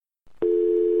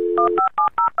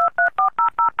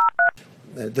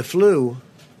The flu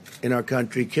in our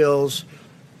country kills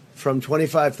from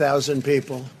 25,000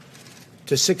 people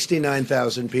to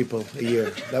 69,000 people a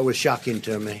year. That was shocking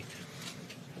to me.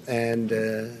 And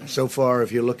so far,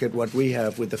 if you look at what we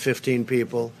have with the 15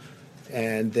 people,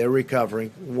 and they're recovering,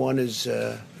 one is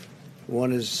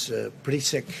pretty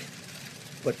sick,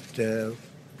 but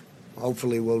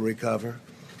hopefully will recover.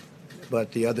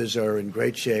 But the others are in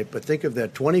great shape. But think of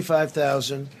that,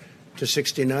 25,000 to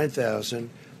 69,000.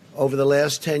 Over the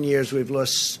last 10 years, we've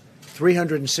lost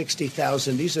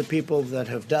 360,000. These are people that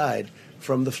have died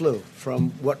from the flu,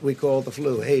 from what we call the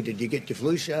flu. Hey, did you get your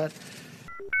flu shot?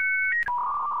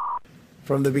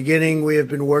 From the beginning, we have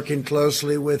been working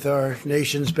closely with our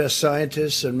nation's best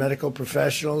scientists and medical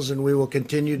professionals, and we will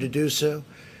continue to do so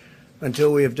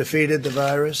until we have defeated the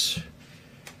virus.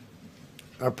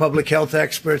 Our public health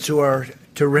experts, who are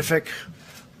terrific,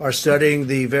 are studying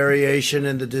the variation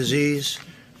in the disease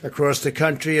across the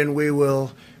country, and we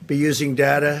will be using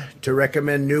data to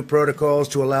recommend new protocols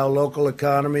to allow local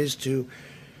economies to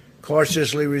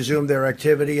cautiously resume their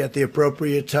activity at the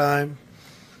appropriate time.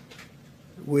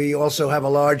 We also have a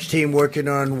large team working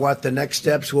on what the next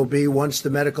steps will be once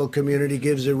the medical community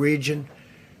gives a region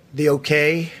the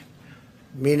okay,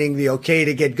 meaning the okay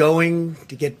to get going,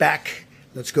 to get back.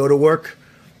 Let's go to work.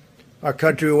 Our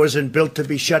country wasn't built to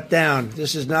be shut down.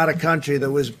 This is not a country that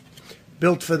was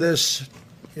built for this.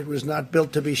 It was not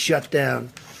built to be shut down.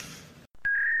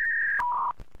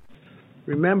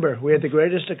 Remember, we had the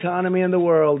greatest economy in the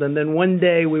world, and then one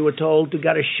day we were told, we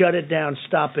got to shut it down,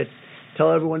 stop it,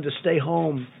 tell everyone to stay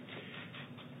home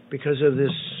because of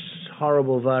this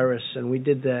horrible virus, and we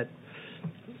did that.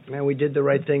 And we did the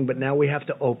right thing, but now we have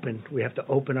to open. We have to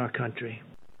open our country.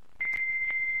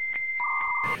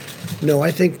 No,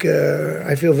 I think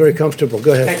I feel very comfortable.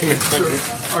 Go ahead.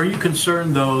 So, are you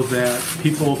concerned, though, that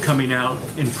people coming out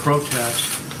in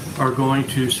protest are going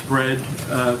to spread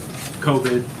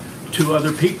COVID to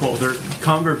other people? They're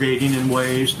congregating in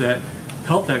ways that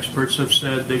health experts have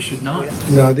said they should not.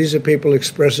 No, these are people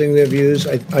expressing their views.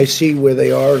 I see where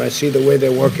they are, and I see the way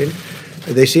they're working.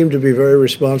 They seem to be very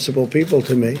responsible people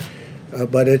to me,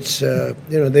 but it's,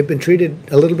 they've been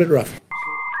treated a little bit rough.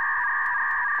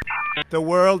 The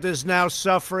world is now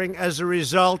suffering as a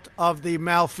result of the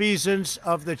malfeasance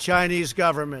of the Chinese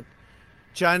government.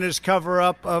 China's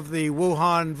cover-up of the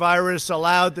Wuhan virus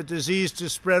allowed the disease to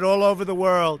spread all over the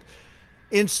world,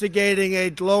 instigating a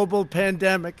global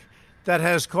pandemic that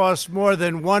has cost more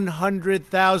than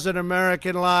 100,000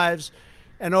 American lives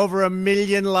and over 1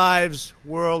 million lives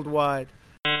worldwide.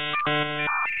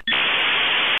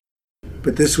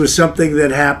 But this was something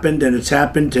that happened, and it's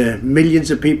happened to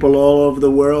millions of people all over the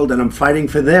world, and I'm fighting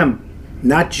for them,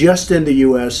 not just in the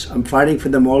U.S. I'm fighting for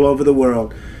them all over the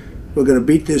world. We're going to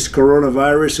beat this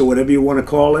coronavirus, or whatever you want to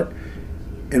call it,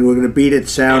 and we're going to beat it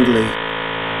soundly.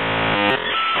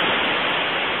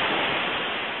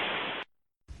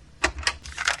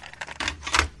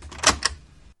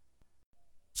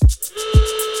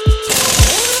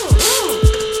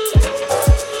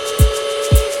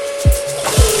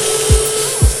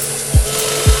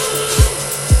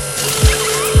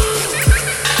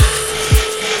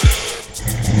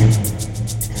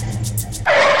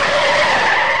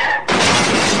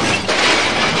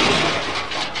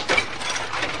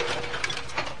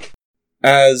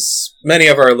 As many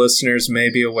of our listeners may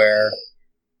be aware,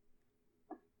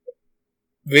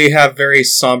 we have very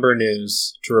somber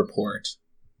news to report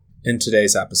in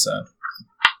today's episode.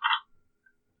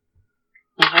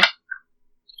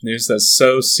 News that's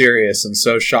so serious and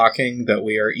so shocking that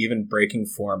we are even breaking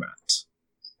format.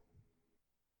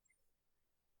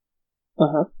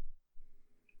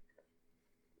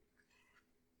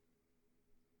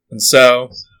 And so,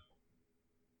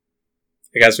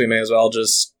 I guess we may as well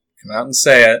just come out and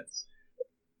say it.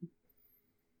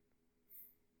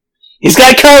 He's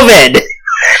got COVID!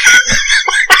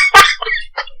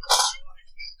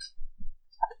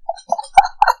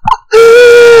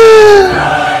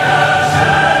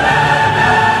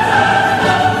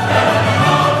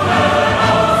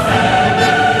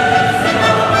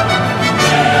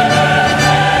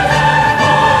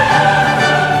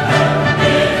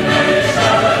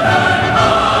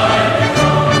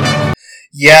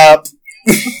 Yep.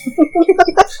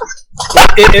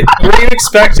 Were you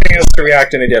expecting us to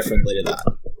react any differently to that?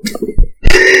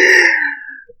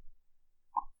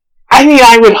 I mean,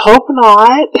 I would hope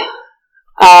not.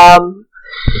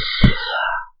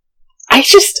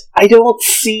 I don't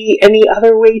see any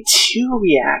other way to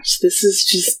react. This is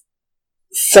just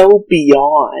so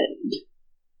beyond.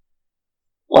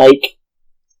 Like,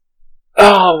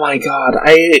 oh my god,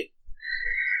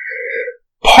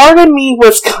 part part of me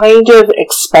was kind of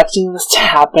expecting this to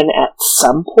happen at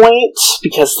some point,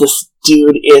 because this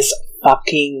dude is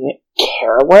fucking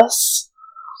careless.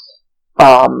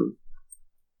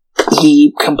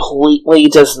 He completely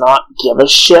does not give a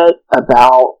shit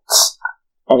about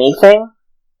anything.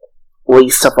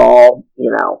 Least of all,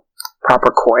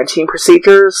 proper quarantine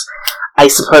procedures. I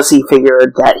suppose he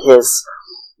figured that his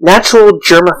natural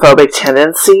germophobic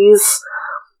tendencies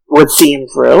would see him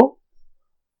through.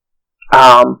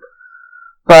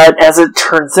 But as it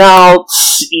turns out,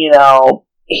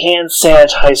 hand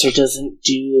sanitizer doesn't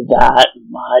do that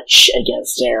much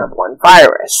against an airborne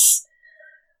virus.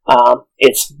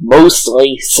 It's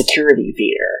mostly security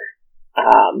fear.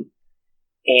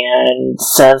 And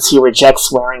since he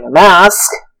rejects wearing a mask...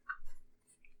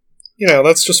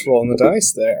 Let's just roll the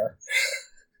dice there.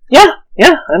 Yeah.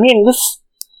 I mean, this...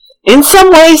 In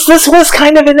some ways, this was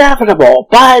kind of inevitable,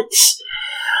 but...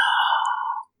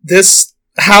 This...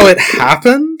 How it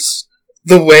happened?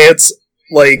 The way it's,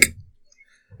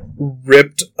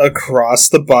 ripped across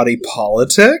the body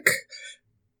politic?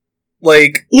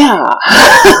 Yeah.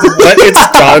 What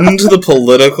it's done to the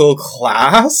political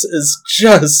class is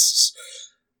just...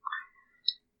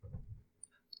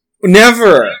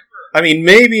 Never. I mean,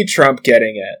 maybe Trump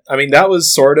getting it. I mean, that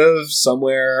was sort of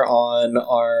somewhere on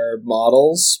our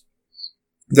models.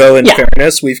 Though, in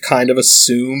fairness, we've kind of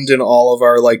assumed in all of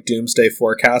our, doomsday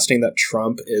forecasting that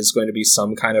Trump is going to be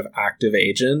some kind of active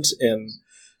agent in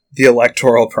the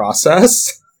electoral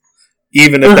process.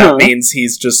 Even if that means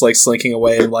he's just, slinking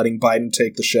away and letting Biden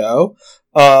take the show.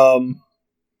 Yeah.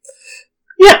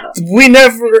 We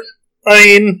never... I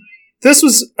mean, this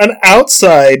was an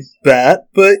outside bet,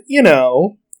 but,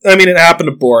 I mean, it happened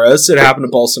to Boris, it happened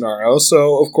to Bolsonaro,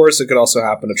 so of course it could also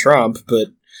happen to Trump, but...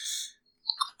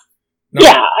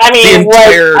 Yeah, I mean, the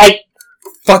entire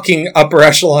fucking upper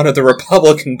echelon of the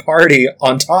Republican Party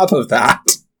on top of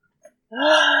that.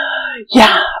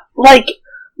 Yeah, what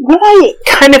I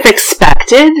kind of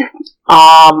expected,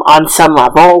 on some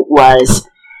level, was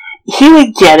he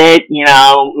would get it,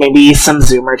 maybe some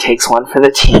Zoomer takes one for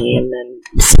the team and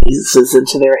sneezes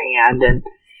into their hand and,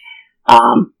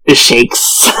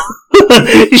 shakes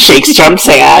Trump's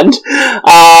hand.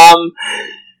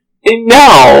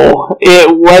 No,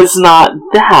 it was not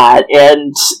that,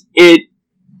 and it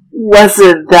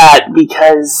wasn't that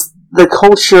because the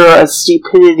culture of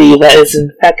stupidity that has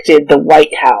infected the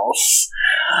White House,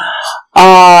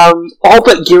 all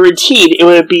but guaranteed it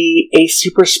would be a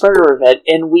super spreader event,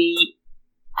 and we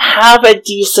have a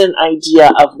decent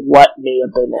idea of what may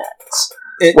have been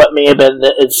what may have been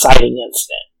the inciting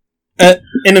incident.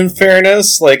 And in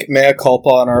fairness, mea culpa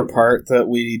on our part that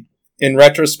we... In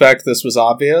retrospect, this was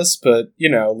obvious, but,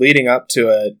 leading up to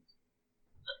it...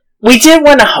 We did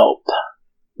want to hope.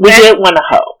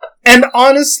 And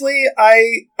honestly,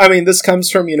 I mean, this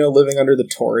comes from, living under the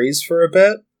Tories for a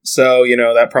bit, so,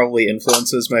 that probably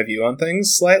influences my view on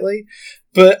things slightly.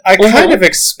 But I kind of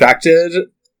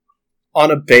expected, on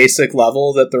a basic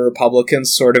level, that the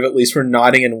Republicans sort of at least were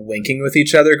nodding and winking with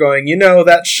each other, going,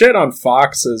 that shit on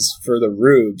Fox is for the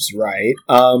rubes, right?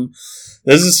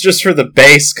 This is just for the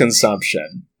base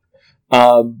consumption.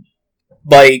 And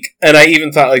I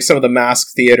even thought, some of the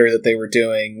mask theater that they were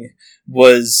doing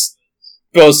was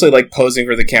mostly, posing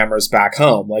for the cameras back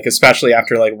home. Especially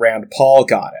after, Rand Paul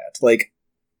got it.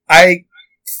 I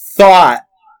thought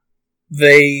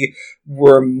they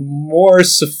were more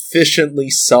sufficiently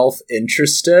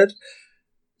self-interested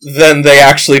than they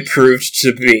actually proved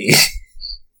to be.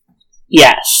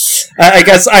 Yes. I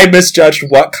guess I misjudged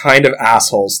what kind of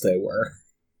assholes they were.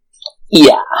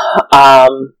 Yeah. I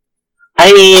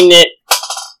mean,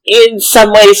 in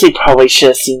some ways we probably should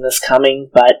have seen this coming,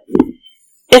 but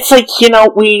it's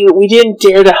we didn't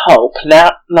dare to hope.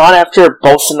 Not after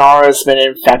Bolsonaro's been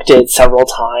infected several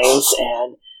times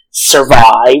and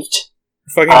survived.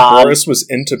 Fucking Boris was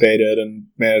intubated and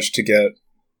managed to get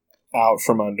out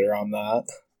from under on that.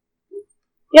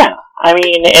 Yeah. I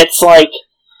mean, it's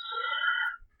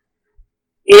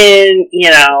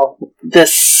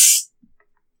this...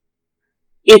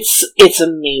 It's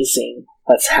amazing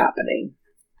what's happening.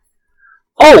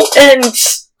 Oh, and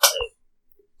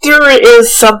there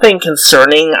is something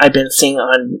concerning I've been seeing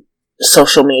on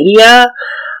social media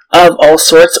of all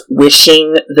sorts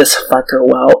wishing this fucker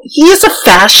well. He is a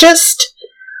fascist.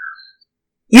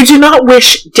 You do not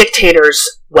wish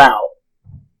dictators well.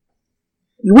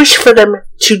 You wish for them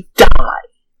to die.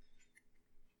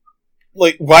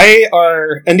 Why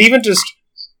are... And even just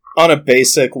on a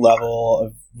basic level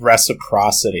of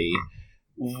reciprocity,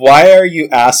 why are you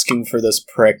asking for this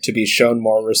prick to be shown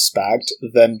more respect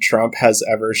than Trump has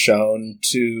ever shown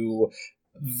to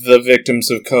the victims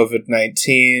of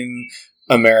COVID-19,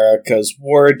 America's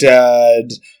War Dead,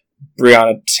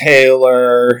 Breonna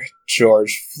Taylor,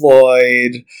 George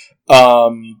Floyd,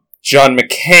 John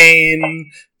McCain,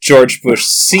 George Bush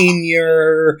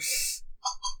Sr.,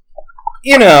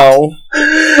 you know.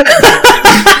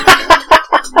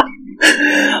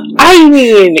 I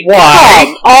mean, Why?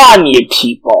 come on, you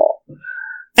people.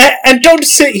 And don't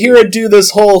sit here and do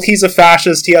this whole, he's a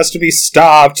fascist, he has to be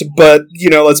stopped, but,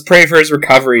 let's pray for his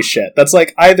recovery shit. That's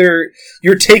like, either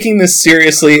you're taking this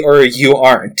seriously or you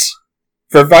aren't.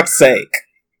 For fuck's sake.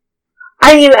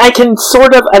 I mean, I can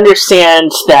sort of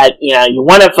understand that, you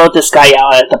want to vote this guy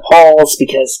out at the polls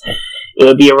because it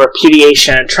would be a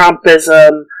repudiation of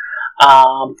Trumpism.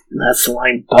 That's the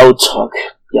line Bo took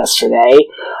yesterday.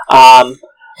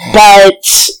 But,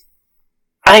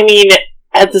 I mean,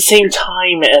 at the same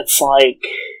time, it's like,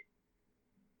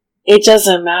 it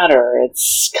doesn't matter.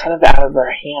 It's kind of out of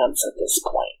our hands at this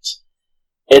point.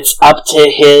 It's up to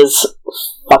his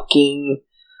fucking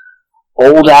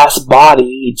old-ass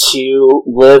body to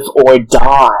live or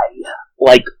die.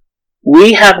 Like,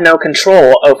 we have no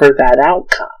control over that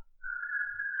outcome.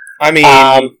 I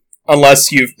mean,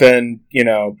 unless you've been,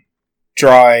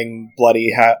 drawing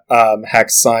bloody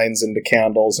hex signs into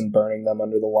candles and burning them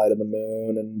under the light of the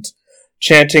moon and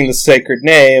chanting the sacred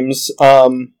names.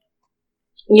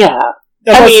 Yeah.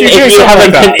 I mean, if you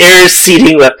haven't been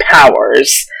air-seeding with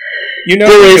powers,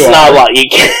 there is not a lot you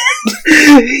can...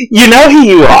 You know who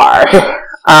you are. You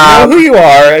know who you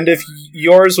are, and if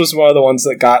yours was one of the ones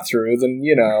that got through, then,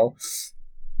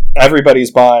 everybody's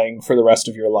buying for the rest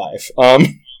of your life.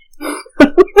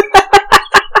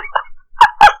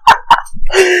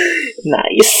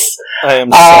 Nice. I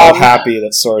am so happy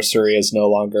that sorcery is no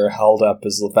longer held up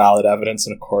as valid evidence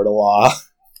in a court of law.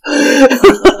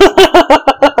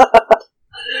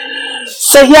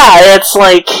 So yeah, it's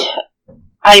like,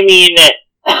 I mean,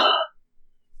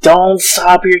 don't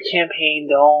stop your campaign,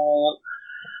 don't,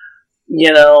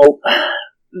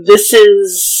 this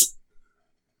is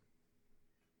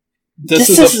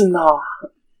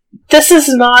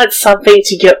not something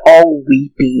to get all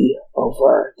weepy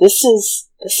over. This is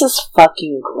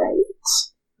fucking great.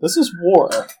 This is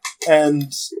war.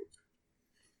 And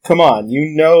come on,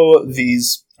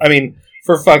 these... I mean,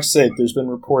 for fuck's sake, there's been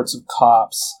reports of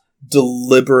cops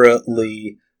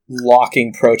deliberately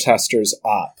locking protesters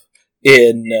up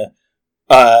in,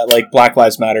 Black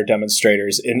Lives Matter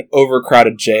demonstrators in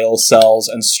overcrowded jail cells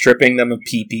and stripping them of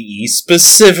PPE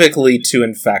specifically to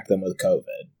infect them with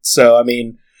COVID. So, I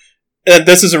mean... And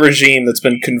this is a regime that's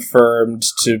been confirmed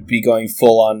to be going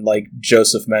full on,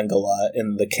 Joseph Mengele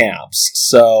in the camps.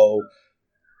 So...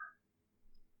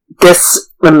 This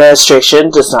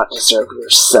administration does not deserve your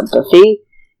sympathy,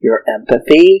 your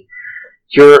empathy,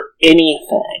 your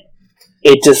anything.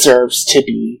 It deserves to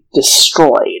be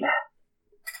destroyed.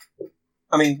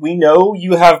 I mean, we know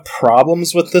you have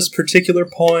problems with this particular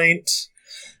point.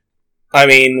 I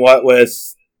mean, what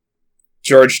with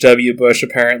George W. Bush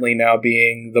apparently now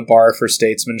being the bar for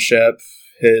statesmanship,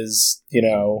 his,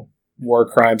 war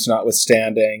crimes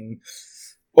notwithstanding,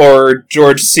 or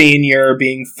George Sr.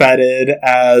 being feted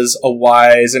as a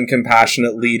wise and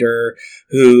compassionate leader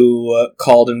who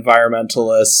called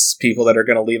environmentalists people that are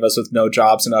going to leave us with no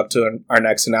jobs and up to our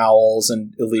necks in owls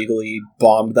and illegally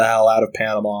bombed the hell out of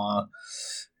Panama.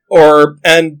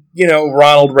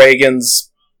 Ronald Reagan's,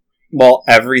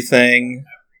 everything.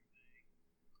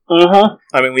 Uh-huh.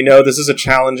 I mean, we know this is a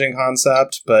challenging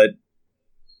concept, but...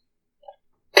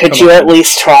 Could you at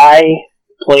least try,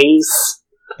 please?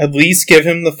 At least give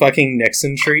him the fucking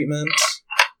Nixon treatment.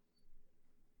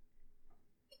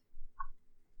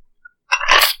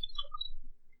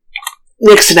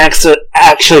 Nixon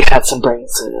actually had some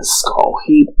brains in his skull.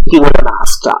 He would have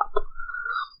masked up.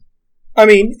 I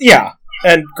mean, yeah.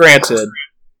 And granted,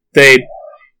 they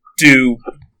do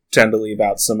tend to leave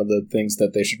out some of the things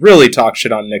that they should really talk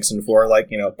shit on Nixon for,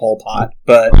 Pol Pot,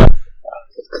 but...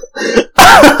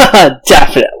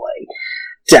 Definitely.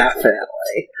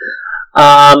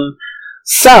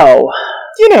 So...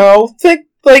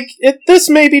 this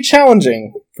may be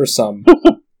challenging for some.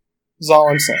 Is all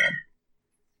I'm saying.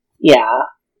 Yeah.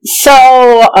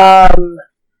 So,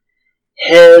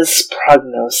 his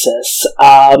prognosis.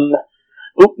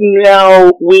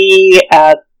 Now, we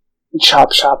at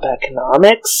Chop Shop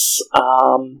Economics,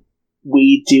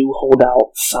 we do hold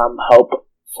out some hope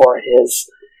for his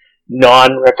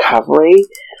non-recovery,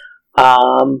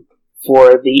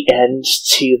 for the end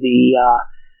to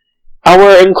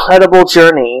our incredible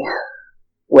journey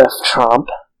with Trump.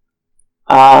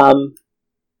 I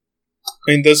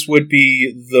mean, this would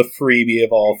be the freebie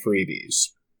of all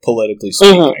freebies, politically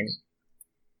speaking.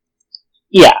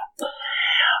 Yeah.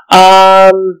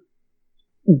 But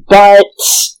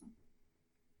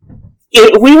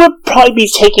we would probably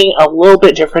be taking a little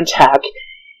bit different tack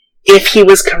if he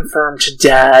was confirmed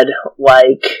dead,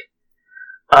 like,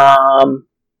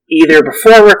 either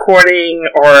before recording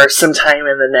or sometime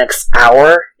in the next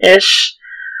hour-ish.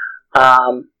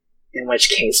 In which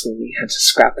case we had to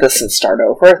scrap this and start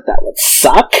over. That would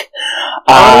suck.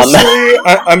 Honestly,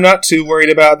 I'm not too worried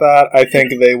about that. I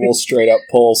think they will straight up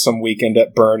pull some Weekend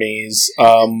at Bernie's.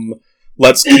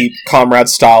 Let's keep Comrade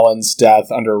Stalin's death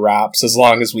under wraps as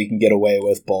long as we can get away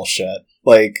with bullshit.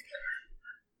 Like,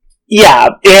 yeah,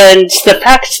 and the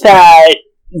fact that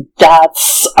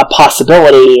that's a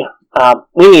possibility,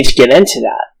 we need to get into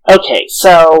that. Okay,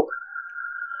 so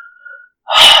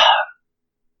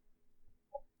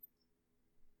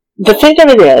the thing of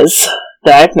it is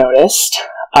that I've noticed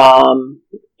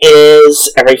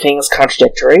is everything is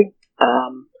contradictory.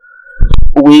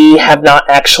 We have not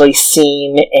actually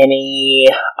seen any,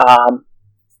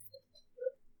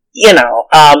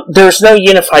 there's no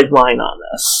unified line on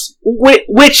this,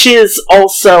 which is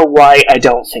also why I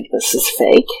don't think this is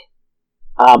fake.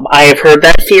 I have heard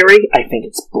that theory. I think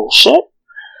it's bullshit.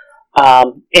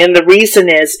 And the reason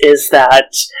is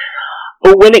that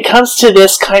when it comes to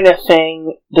this kind of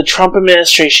thing, the Trump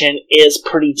administration is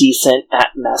pretty decent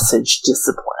at message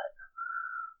discipline.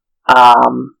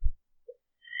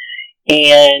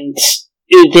 And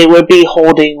they would be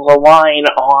holding the line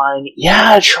on,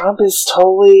 yeah, Trump is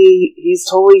he's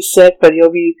totally sick, but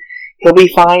he'll be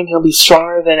fine, he'll be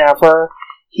stronger than ever.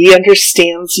 He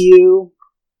understands you.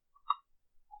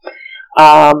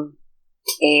 And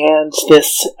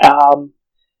this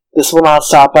will not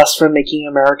stop us from making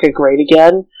America great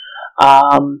again.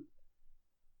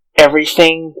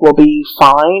 Everything will be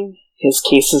fine. His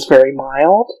case is very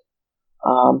mild.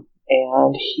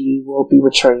 And he will be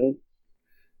returning.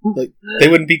 Like, they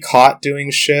wouldn't be caught doing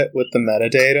shit with the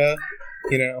metadata,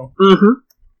 you know? Mm-hmm.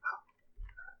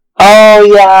 Oh,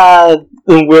 yeah.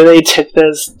 Where they took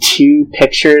those two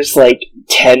pictures,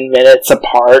 10 minutes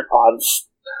apart on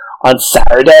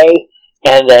Saturday,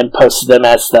 and then posted them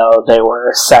as though they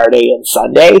were Saturday and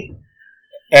Sunday.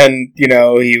 And,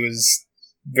 he was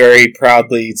very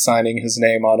proudly signing his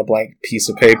name on a blank piece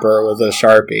of paper with a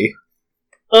Sharpie.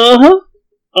 Uh-huh.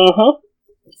 Uh-huh.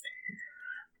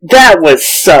 That was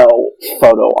so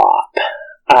photo op.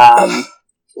 And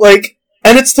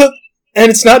it's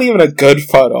not even a good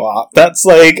photo op. That's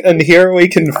and here we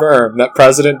confirm that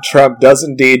President Trump does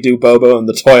indeed do Bobo in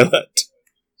the toilet.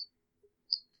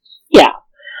 Yeah.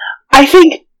 I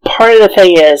think part of the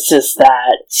thing is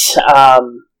that,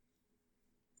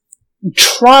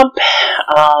 Trump,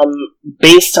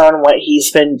 based on what he's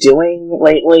been doing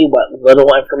lately, what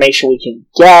little information we can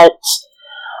get,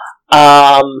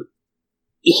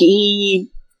 he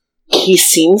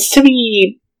seems to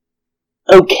be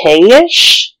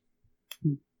okay-ish,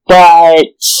 but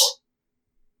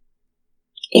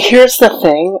here's the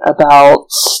thing about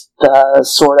the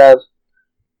sort of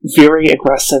very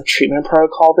aggressive treatment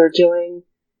protocol they're doing.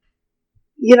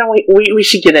 We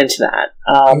should get into that.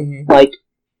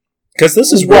 Because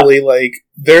this is really,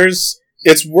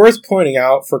 it's worth pointing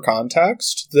out for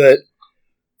context that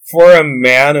for a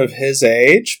man of his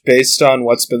age, based on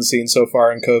what's been seen so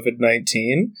far in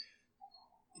COVID-19,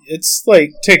 it's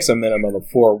takes a minimum of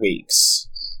 4 weeks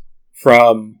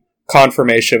from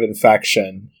confirmation of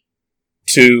infection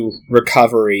to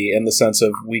recovery, in the sense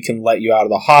of, we can let you out of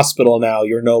the hospital now,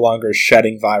 you're no longer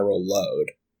shedding viral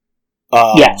load.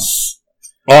 Yes.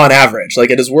 On average.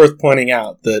 It is worth pointing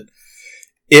out that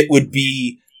it would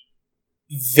be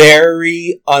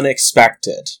very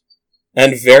unexpected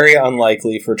and very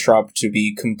unlikely for Trump to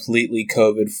be completely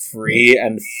COVID-free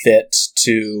and fit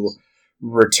to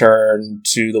return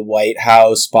to the White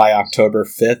House by October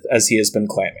 5th, as he has been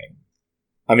claiming.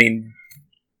 I mean,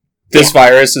 this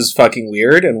virus is fucking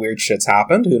weird, and weird shit's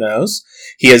happened, who knows?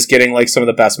 He is getting, some of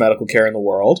the best medical care in the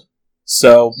world.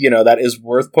 So, that is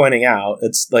worth pointing out.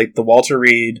 It's, the Walter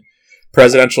Reed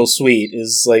presidential suite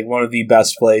is, one of the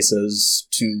best places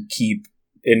to keep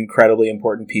incredibly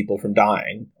important people from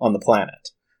dying on the planet.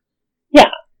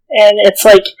 Yeah, and it's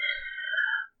I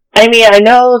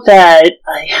know that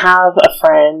I have a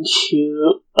friend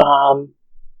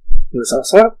who's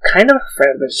also kind of a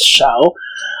friend of the show,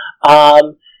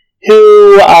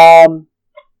 who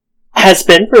has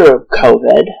been through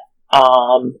COVID,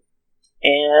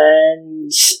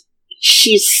 and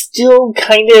she's still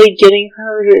kind of getting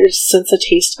her sense of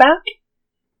taste back,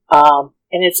 and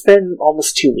it's been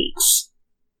almost 2 weeks.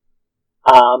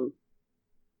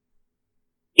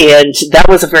 And that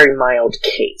was a very mild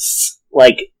case.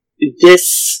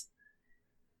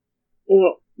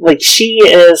 like, she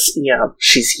is,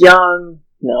 she's young,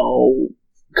 no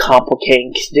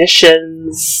complicating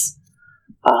conditions,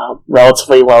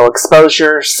 relatively low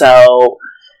exposure, so,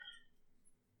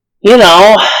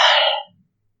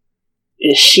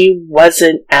 she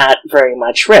wasn't at very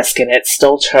much risk, and it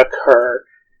still took her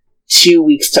 2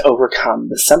 weeks to overcome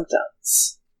the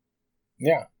symptoms.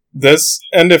 Yeah.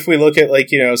 And if we look at,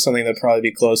 something that'd probably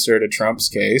be closer to Trump's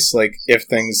case, if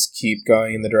things keep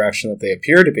going in the direction that they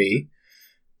appear to be,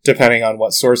 depending on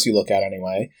what source you look at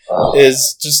anyway,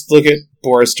 is just look at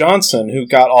Boris Johnson, who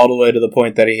got all the way to the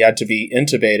point that he had to be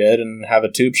intubated and have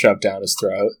a tube shoved down his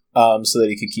throat so that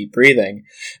he could keep breathing.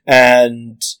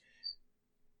 And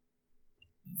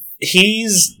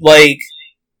he's,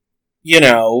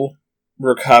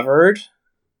 recovered-ish.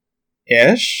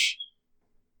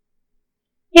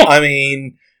 Yeah. I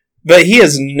mean, but he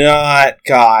has not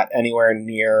got anywhere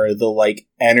near the,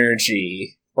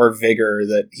 energy or vigor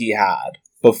that he had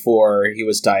before he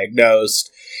was diagnosed.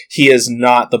 He is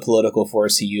not the political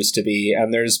force he used to be,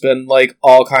 and there's been,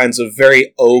 all kinds of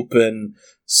very open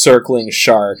circling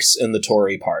sharks in the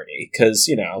Tory party, because,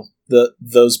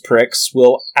 those pricks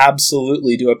will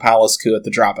absolutely do a palace coup at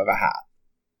the drop of a hat.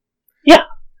 Yeah.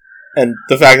 And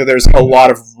the fact that there's a lot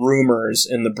of rumors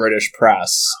in the British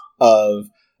press of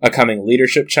a coming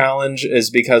leadership challenge is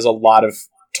because a lot of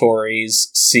Tories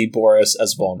see Boris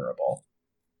as vulnerable.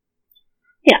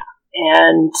 Yeah.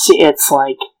 And it's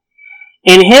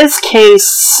in his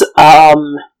case,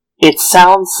 it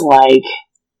sounds like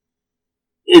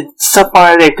so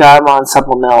far they've got him on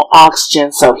supplemental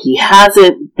oxygen, so he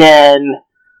hasn't been,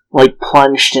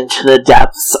 plunged into the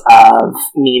depths of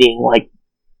needing,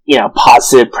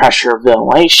 positive pressure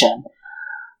ventilation.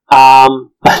 But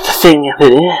the thing of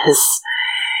it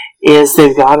is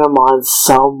they've got him on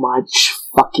so much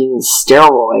fucking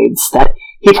steroids that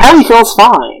he probably feels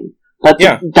fine. But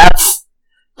yeah.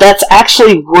 That's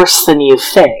actually worse than you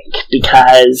think,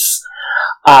 because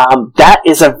that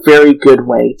is a very good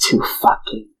way to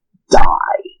fucking die.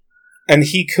 And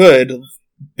he could,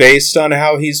 based on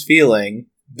how he's feeling,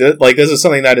 this is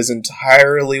something that is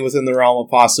entirely within the realm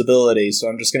of possibility, so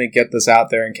I'm just going to get this out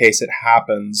there in case it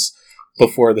happens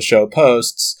before the show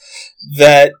posts,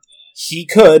 that he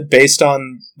could, based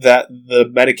on that the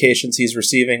medications he's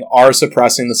receiving are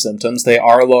suppressing the symptoms, they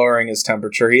are lowering his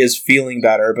temperature, he is feeling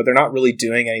better, but they're not really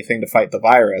doing anything to fight the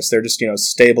virus. They're just,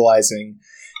 stabilizing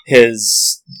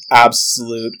his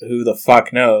absolute who the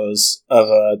fuck knows of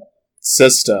a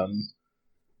system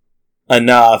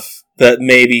enough that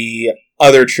maybe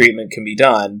other treatment can be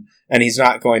done, and he's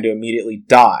not going to immediately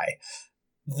die.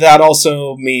 That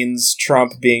also means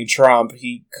Trump being Trump,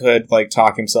 he could,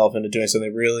 talk himself into doing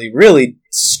something really, really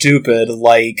stupid,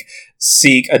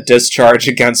 seek a discharge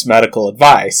against medical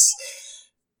advice.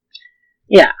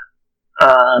 Yeah.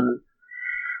 And,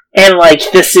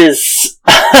 this is...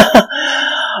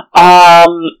 I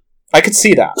could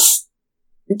see that.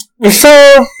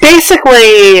 So,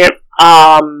 basically,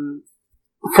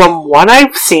 from what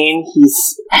I've seen,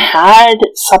 he's had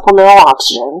supplemental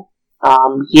oxygen.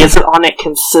 He isn't on it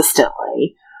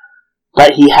consistently,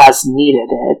 but he has needed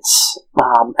it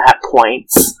at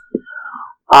points.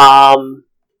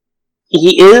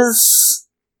 He is...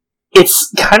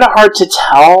 It's kind of hard to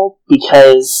tell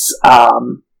because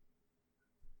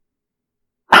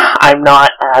I'm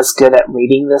not as good at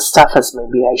reading this stuff as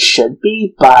maybe I should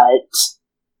be, but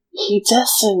he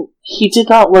did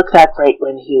not look that great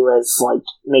when he was,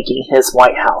 making his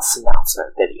White House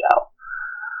announcement video.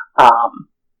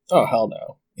 Oh, hell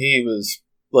no. He was,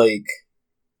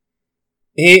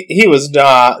 he was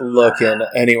not looking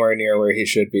anywhere near where he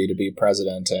should be to be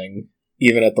presidenting,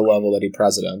 even at the level that he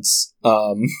presidents.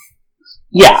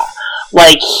 Yeah.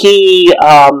 He,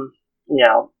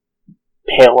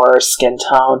 paler skin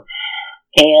tone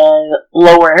and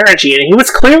lower energy, and he was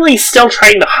clearly still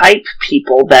trying to hype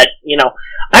people that,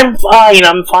 I'm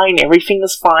fine, everything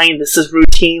is fine, this is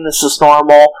routine, this is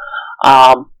normal,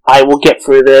 I will get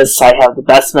through this, I have the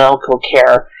best medical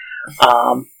care,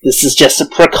 this is just a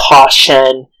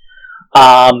precaution.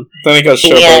 Then he goes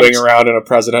showboating around in a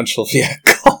presidential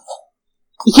vehicle.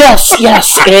 Yes,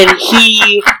 and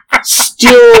he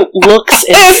still looks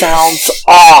and sounds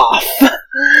off.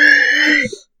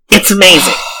 It's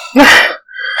amazing.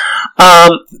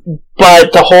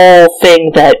 But the whole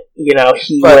thing that,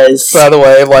 was... By the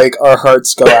way, our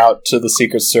hearts go out to the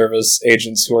Secret Service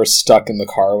agents who are stuck in the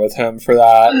car with him for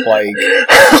that.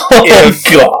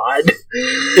 God.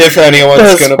 If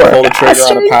anyone's going to pull the trigger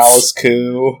on a palace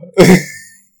coup,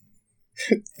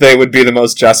 they would be the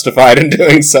most justified in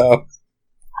doing so.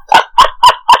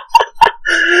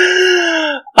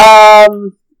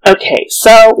 Okay,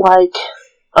 so,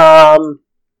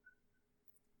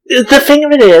 The thing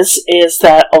of it is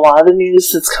that a lot of the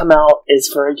news that's come out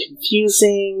is very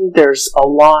confusing. There's a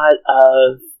lot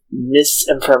of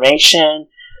misinformation.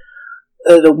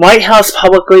 The White House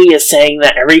publicly is saying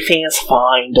that everything is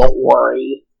fine, don't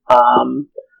worry. And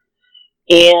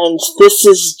this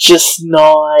is just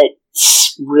not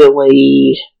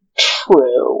really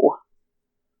true.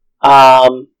 I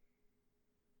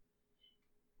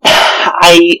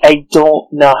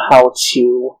don't know how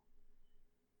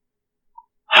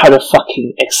to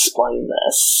fucking explain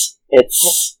this.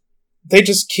 They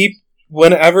just keep,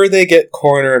 whenever they get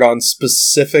cornered on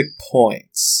specific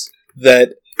points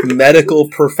that medical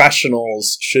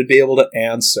professionals should be able to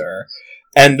answer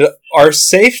and are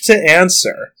safe to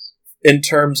answer in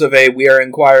terms of we are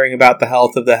inquiring about the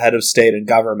health of the head of state and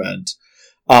government.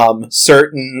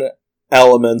 Certain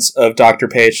elements of Dr.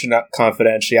 Page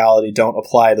confidentiality don't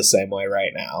apply the same way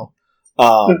right now.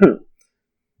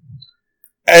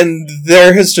 And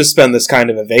there has just been this kind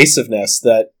of evasiveness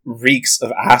that reeks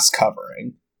of ass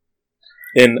covering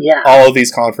in all of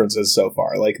these conferences so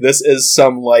far. Like, this is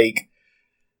some, like,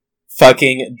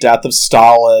 fucking Death of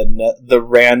Stalin, the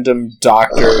random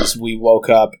doctors we woke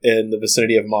up in the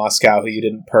vicinity of Moscow who you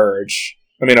didn't purge.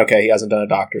 I mean, okay, he hasn't done a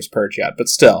doctor's purge yet, but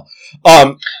still.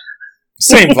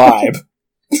 Same vibe.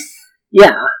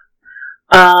 Yeah.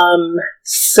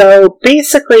 So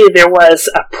basically there was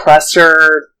a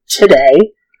presser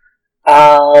today,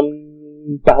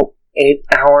 about 8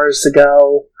 hours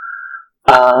ago,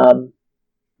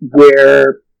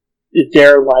 where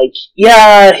they're like,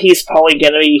 yeah, he's probably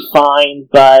gonna be fine,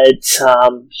 but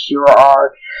here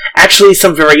are actually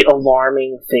some very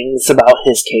alarming things about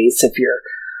his case if you're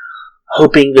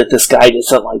hoping that this guy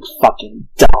doesn't, like, fucking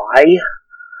die.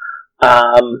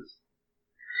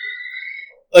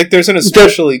 Like, there's an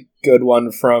especially good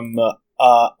one from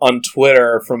on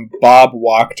Twitter from Bob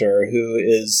Wachter, who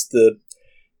is the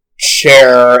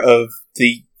chair of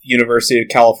the University of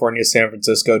California, San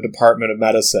Francisco Department of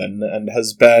Medicine, and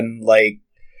has been, like,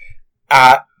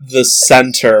 at the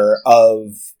center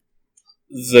of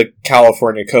the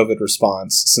California COVID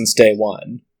response since day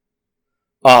one.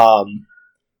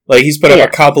 Like, he's put up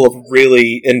a couple of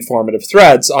really informative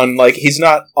threads on, like, he's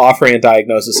not offering a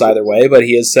diagnosis either way, but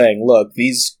he is saying, look,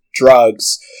 these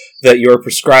drugs that you're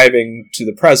prescribing to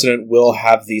the president will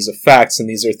have these effects, and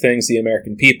these are things the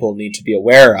American people need to be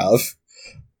aware of.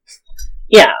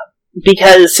 Yeah,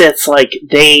 because it's like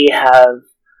they have,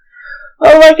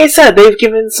 well, like I said, they've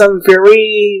given some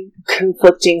very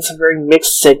conflicting, some very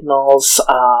mixed signals.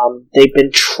 They've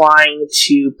been trying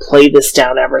to play this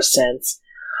down ever since.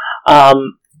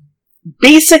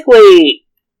 Basically,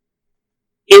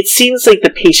 it seems like the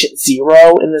patient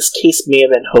zero in this case may have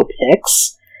been Hope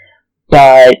Hicks,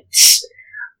 but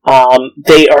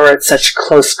they are at such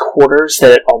close quarters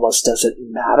that it almost doesn't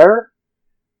matter.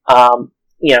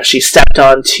 You know, she stepped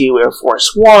onto Air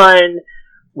Force One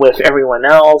with everyone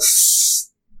else.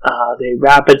 They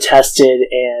rapid tested,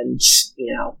 and,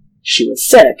 you know, she was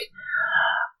sick.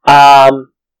 And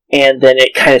then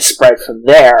it kind of spread from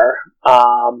there.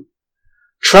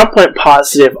 Trump went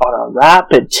positive on a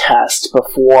rapid test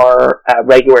before a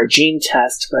regular gene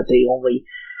test, but they only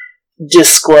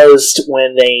disclosed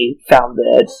when they found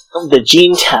the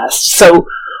gene test. So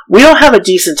we don't have a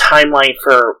decent timeline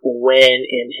for when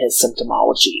in his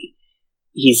symptomology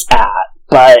he's at,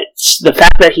 but the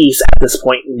fact that he's at this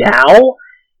point now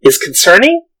is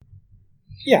concerning.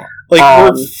 Yeah, like,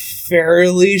 we're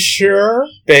fairly sure,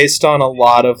 based on a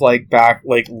lot of, like,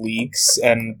 leaks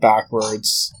and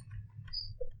backwards,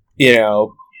 you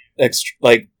know,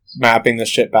 like, mapping the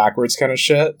shit backwards kind of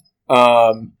shit,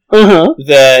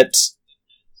 that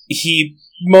he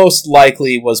most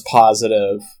likely was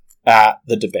positive at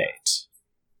the debate.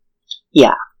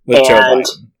 Yeah. With Joe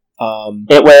Biden.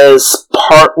 It was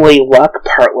partly luck,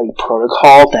 partly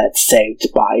protocol that saved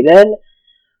Biden,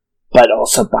 but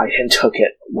also Biden took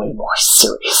it way more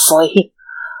seriously.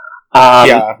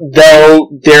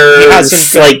 Though there's, he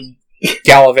hasn't been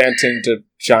gallivanting to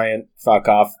giant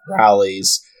fuck-off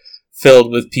rallies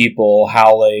filled with people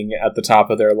howling at the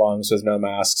top of their lungs with no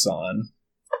masks on.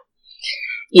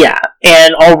 Yeah,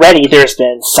 and already there's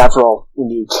been several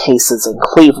new cases in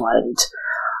Cleveland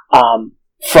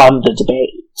from the debate.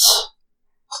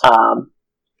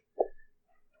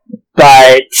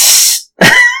 But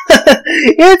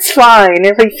it's fine.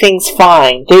 Everything's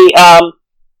fine.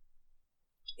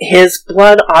 His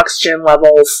blood oxygen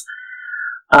levels,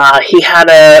 he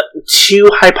had 2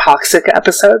 hypoxic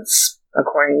episodes,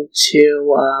 according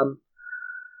to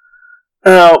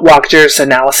Wachter's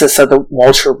analysis of the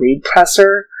Walter Reed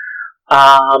presser.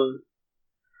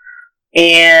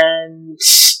 And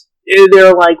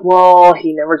they're like, well,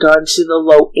 he never got into the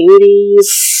low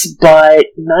 80s, but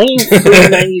 93,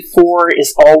 94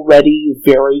 is already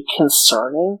very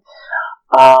concerning.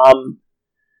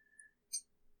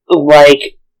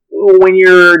 Like, when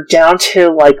you're down to,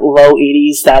 like, low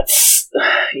 80s,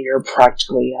 you're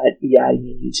practically at, you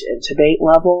need to intubate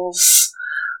levels.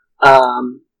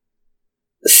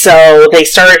 So they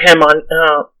started him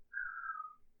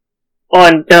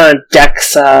on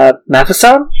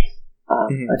dexamethasone.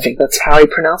 I think that's how you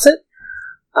pronounce it.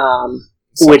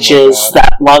 Which like is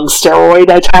that lung steroid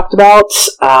I talked about.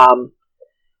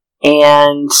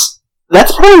 And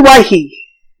that's probably why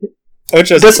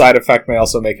which as a side effect may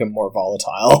also make him more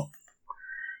volatile.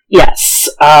 Yes.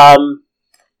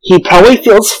 He probably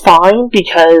feels fine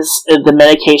because the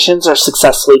medications are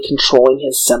successfully controlling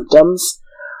his symptoms,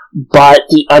 but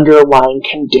the underlying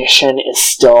condition is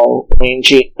still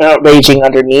raging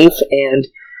underneath, and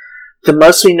the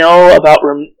most we know about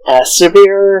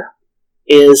remdesivir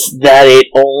is that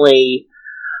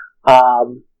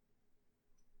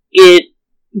it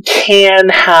can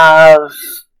have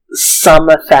some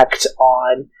effect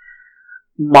on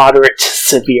moderate to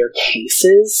severe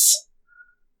cases,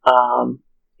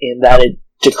 in that it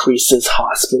decreases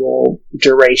hospital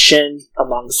duration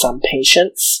among some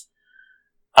patients.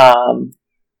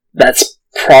 That's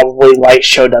probably why it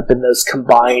showed up in those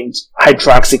combined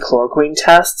hydroxychloroquine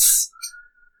tests,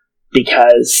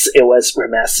 because it was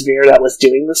remdesivir that was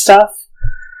doing the stuff.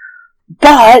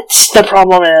 But the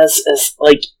problem is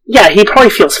like, yeah, he probably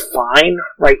feels fine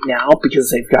right now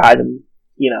because they've got him,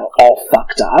 all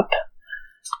fucked up.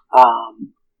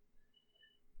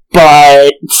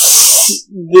 But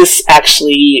this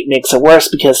actually makes it worse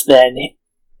because then,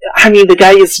 the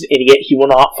guy is an idiot. He will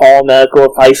not follow medical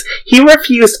advice. He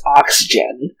refused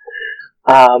oxygen,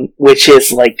 which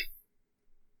is like,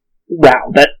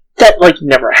 wow, that like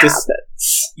never happens,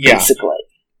 basically.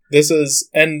 This is,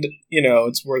 and,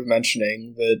 it's worth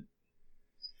mentioning that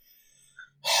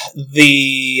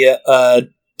the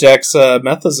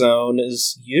dexamethasone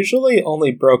is usually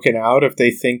only broken out if they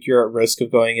think you're at risk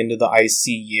of going into the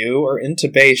ICU or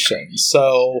intubation.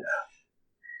 So,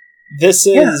 this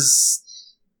is...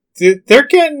 They're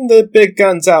getting the big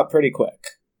guns out pretty quick.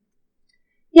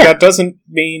 Yeah. That doesn't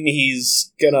mean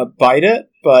he's gonna bite it,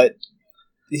 but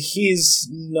he's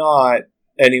not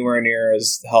anywhere near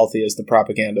as healthy as the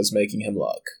propaganda is making him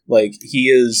look. Like, he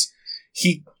is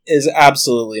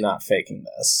absolutely not faking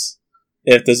this,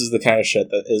 if this is the kind of shit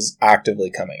that is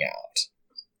actively coming out.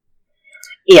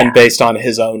 Yeah. And based on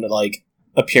his own, like,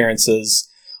 appearances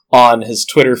on his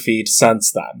Twitter feed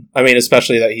since then.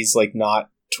 Especially that he's, like, not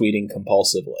tweeting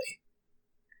compulsively.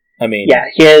 Yeah,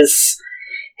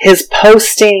 his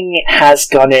posting has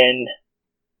gotten,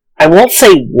 I won't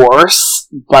say worse,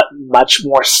 but much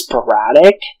more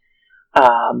sporadic.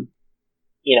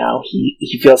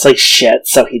 He feels like shit,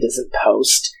 so he doesn't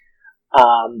post.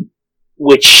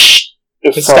 Which,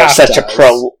 his for such a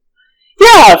pro...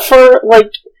 Yeah, for,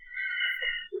 like...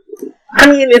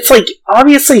 it's like,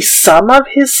 obviously some of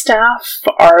his staff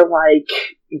are, like,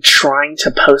 trying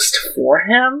to post for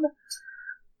him.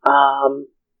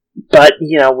 But,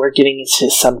 we're getting into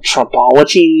some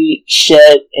Trumpology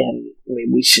shit, and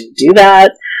maybe we shouldn't do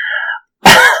that.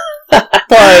 But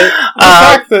the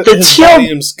fact that his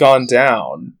volume's gone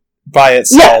down by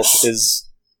itself is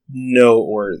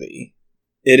noteworthy.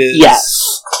 It is,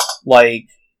 like,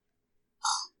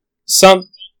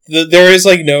 there is,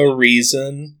 like, no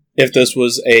reason, if this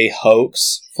was a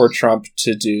hoax, for Trump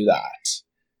to do that.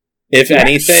 If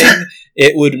anything,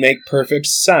 it would make perfect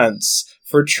sense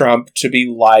for Trump to be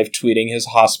live tweeting his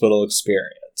hospital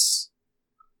experience.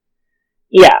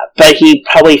 Yeah, but he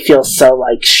probably feels so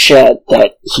like shit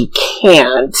that he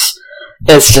can't.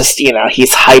 It's just,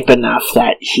 he's hype enough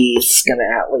that he's gonna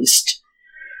at least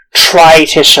try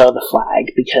to show the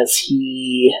flag, because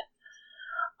he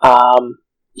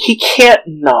can't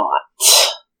not,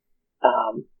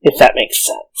 if that makes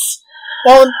sense.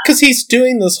 Well, because he's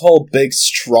doing this whole big,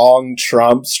 strong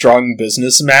Trump, strong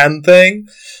businessman thing.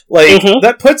 Like,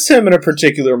 that puts him in a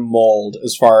particular mold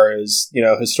as far as,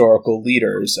 historical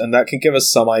leaders, and that can give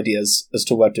us some ideas as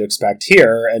to what to expect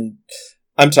here, and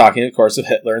I'm talking, of course, of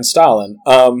Hitler and Stalin.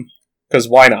 Because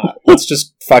why not? Let's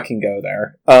just fucking go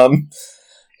there.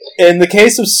 In the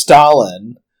case of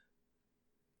Stalin,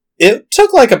 it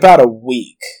took, like, about a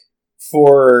week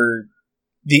for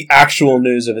the actual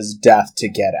news of his death to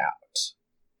get out.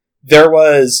 There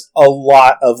was a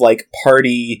lot of, like,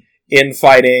 party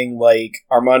infighting. Like,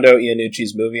 Armando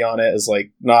Iannucci's movie on it is,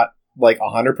 like, not, like,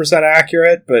 100%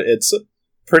 accurate, but it's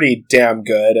pretty damn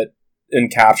good in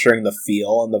capturing the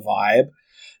feel and the vibe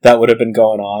that would have been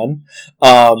going on.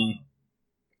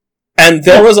 And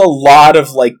there was a lot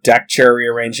of, like, deck chair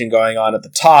rearranging going on at the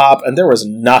top, and there was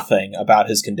nothing about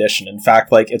his condition. In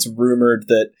fact, like, it's rumored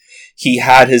that he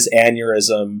had his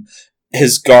aneurysm,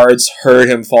 his guards heard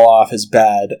him fall off his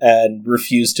bed, and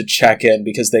refused to check in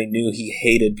because they knew he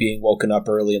hated being woken up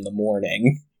early in the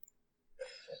morning.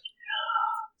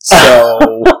 So,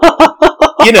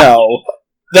 you know,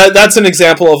 that's an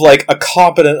example of, like, a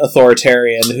competent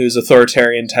authoritarian whose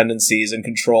authoritarian tendencies and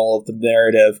control of the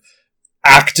narrative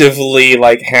actively,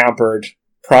 like, hampered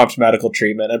prompt medical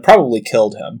treatment and probably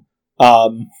killed him.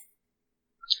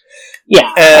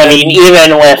 Yeah, I mean,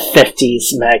 even with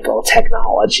 50s medical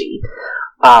technology,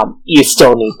 you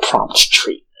still need prompt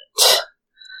treatment.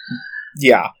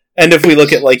 Yeah. And if we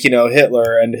look at, like, you know,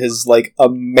 Hitler and his, like,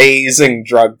 amazing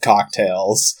drug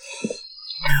cocktails,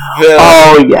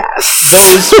 oh, yes.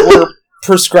 Those were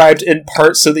prescribed in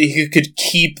part so that he could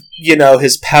keep, you know,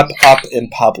 his pep up in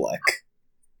public.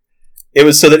 It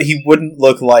was so that he wouldn't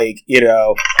look like, you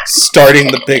know, starting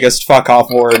the biggest fuck-off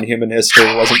war in human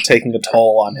history wasn't taking a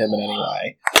toll on him in any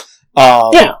way.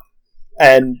 Yeah.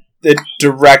 And it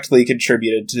directly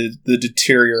contributed to the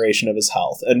deterioration of his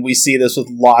health. And we see this with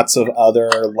lots of other,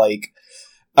 like,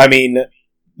 I mean,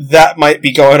 that might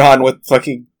be going on with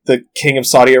fucking the King of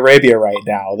Saudi Arabia right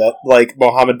now, that, like,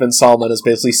 Mohammed bin Salman has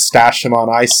basically stashed him on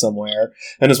ice somewhere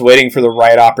and is waiting for the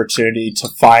right opportunity to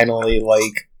finally,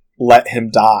 like, let him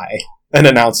die and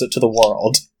announce it to the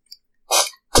world.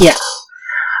 Yeah.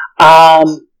 I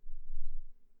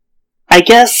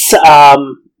guess,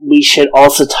 we should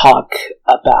also talk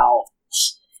about,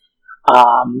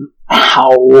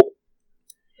 how...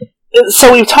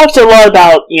 So we've talked a lot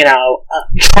about, you know,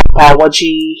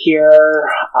 Trumpology here,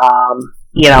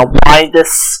 you know,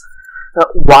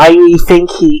 why we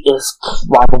think he is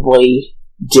probably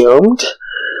doomed.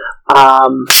 I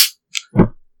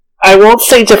won't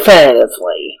say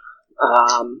definitively.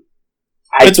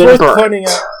 It's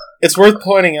worth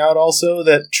pointing out also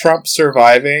that Trump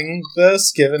surviving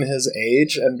this, given his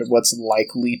age and what's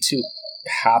likely to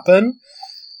happen,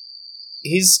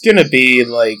 he's gonna be,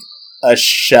 like, a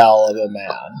shell of a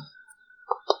man.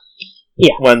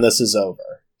 Yeah. When this is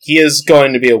over. He is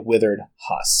going to be a withered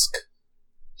husk.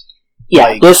 Yeah,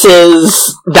 like, that's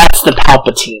the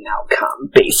Palpatine outcome,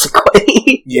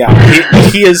 basically.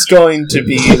 Yeah, he is going to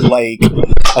be, like,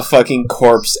 a fucking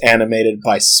corpse animated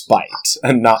by spite,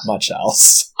 and not much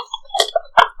else.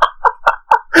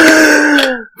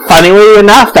 Funnily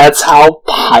enough, that's how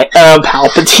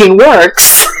Palpatine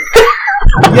works.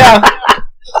 Yeah.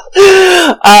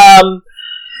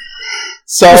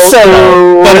 So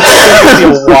but it's going to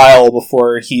be a while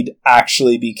before he'd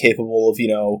actually be capable of, you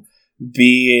know,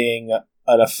 being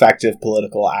an effective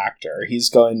political actor. He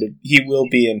will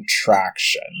be in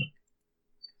traction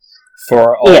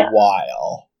for a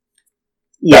while.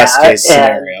 Yeah, best case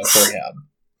scenario for him.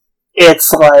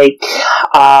 It's like,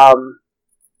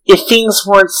 if things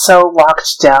weren't so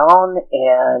locked down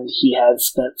and he had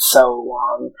spent so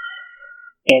long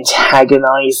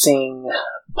antagonizing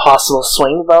possible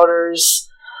swing voters,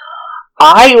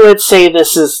 I would say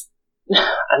this is,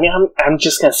 I mean, I'm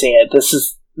just gonna say it, this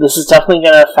is definitely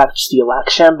gonna affect the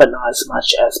election, but not as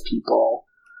much as people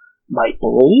might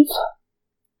believe.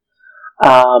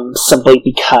 Simply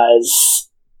because,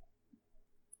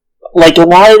 like, a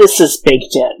lot of this is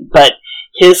baked in, but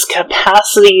his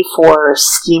capacity for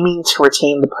scheming to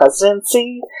retain the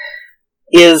presidency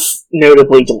is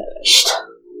notably diminished.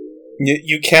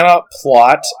 You cannot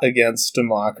plot against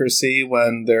democracy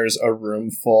when there's a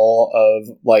room full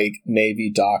of, like,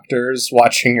 Navy doctors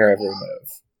watching your every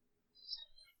move.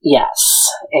 Yes,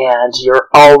 and you're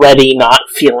already not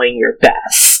feeling your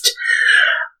best.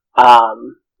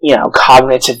 You know,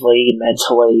 cognitively,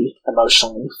 mentally,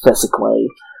 emotionally, physically.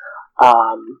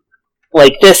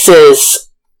 Like, this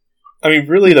is... I mean,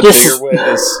 really, the bigger way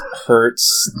this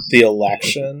hurts the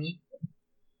election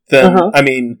than... I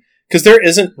mean, because there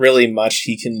isn't really much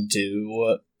he can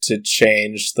do to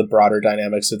change the broader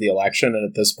dynamics of the election, and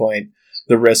at this point,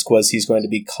 the risk was he's going to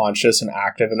be conscious and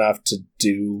active enough to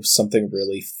do something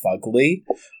really fugly,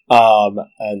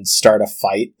 and start a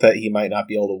fight that he might not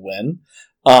be able to win.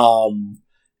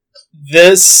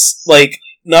 This, like,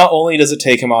 not only does it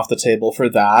take him off the table for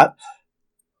that,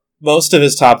 most of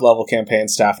his top-level campaign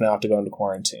staff now have to go into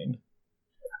quarantine.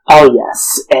 Oh,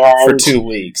 yes. And for 2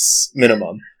 weeks,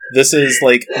 minimum. This is,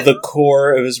 like, the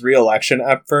core of his re-election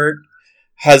effort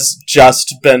has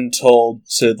just been told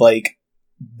to, like,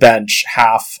 bench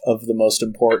half of the most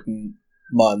important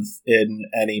month in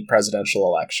any presidential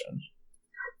election.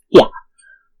 Yeah.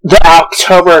 The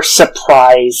October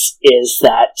surprise is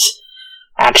that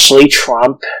actually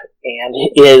Trump and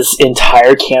his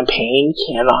entire campaign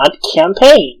cannot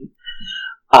campaign.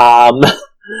 Um,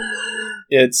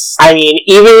 It's I mean,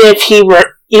 even if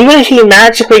he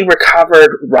magically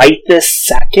recovered right this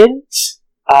second,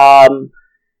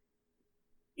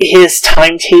 his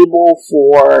timetable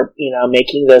for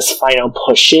making those final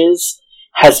pushes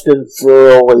has been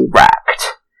thoroughly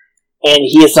wrecked, and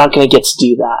he is not going to get to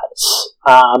do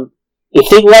that. If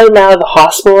they let him out of the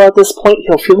hospital at this point,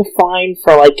 he'll feel fine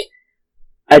for like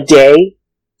a day,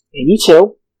 maybe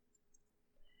two,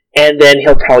 and then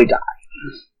he'll probably die.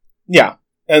 Yeah,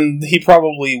 and he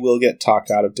probably will get talked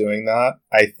out of doing that,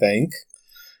 I think.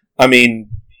 I mean,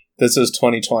 this is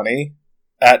 2020.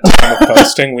 At time of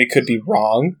posting, we could be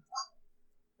wrong.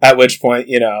 At which point,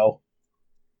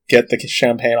 get the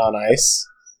champagne on ice,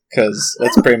 because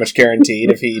it's pretty much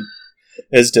guaranteed if he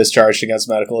is discharged against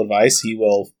medical advice, he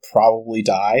will probably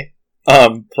die.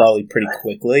 Probably pretty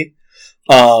quickly.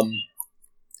 Yeah,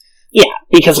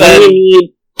 because when you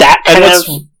need that kind of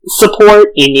support,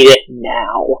 you need it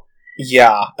now.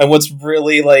 Yeah, and what's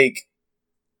really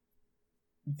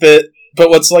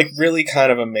what's really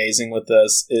kind of amazing with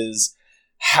this is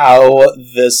how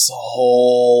this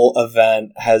whole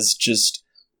event has just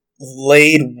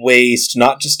laid waste,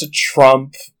 not just to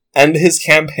Trump and his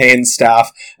campaign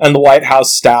staff and the White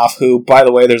House staff, who, by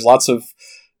the way, there's lots of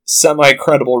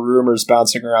semi-credible rumors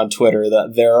bouncing around Twitter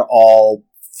that they're all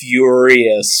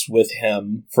furious with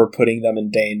him for putting them in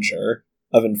danger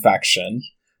of infection.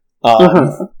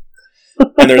 And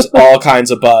there's all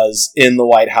kinds of buzz in the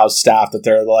White House staff that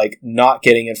they're not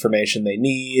getting information they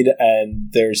need,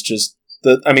 and there's just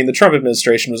the Trump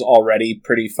administration was already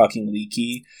pretty fucking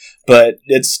leaky, but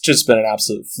it's just been an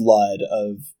absolute flood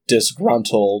of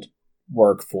disgruntled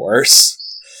workforce.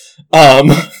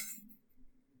 We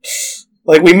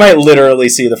might literally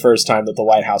see the first time that the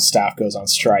White House staff goes on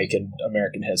strike in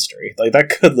American history. That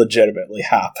could legitimately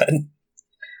happen.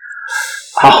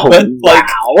 Oh, but,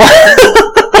 wow.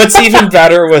 What's even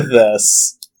better with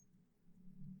this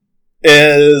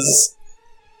is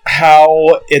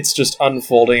how it's just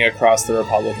unfolding across the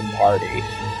Republican Party.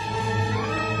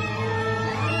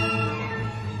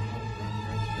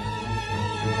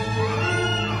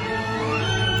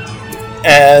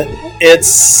 And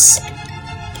it's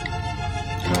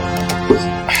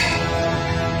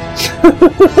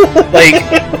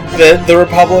the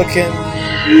Republican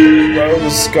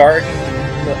Rose Garden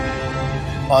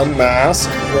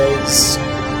unmasked was...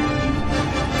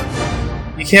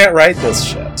 You can't write this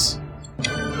shit.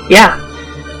 Yeah,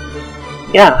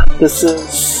 this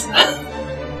is...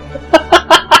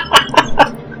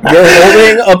 You're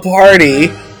holding a party,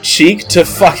 cheek to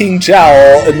fucking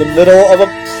jowl, in the middle of a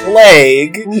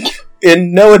plague,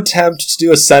 in no attempt to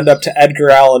do a send-up to Edgar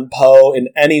Allan Poe in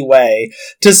any way,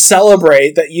 to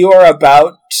celebrate that you are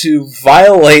about to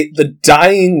violate the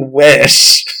dying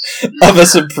wish of a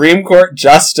Supreme Court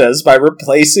justice by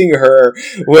replacing her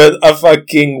with a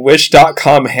fucking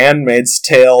Wish.com Handmaid's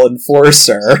Tale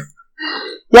enforcer.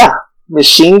 Yeah,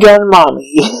 Machine Gun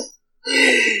Mommy.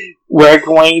 We're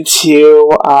going to,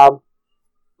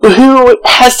 who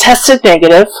has tested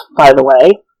negative, by the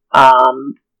way.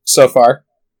 So far.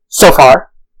 Come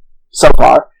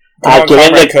on,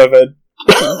 COVID.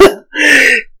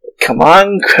 Come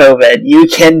on, COVID. You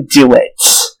can do it.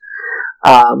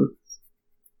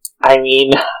 I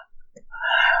mean,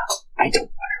 I don't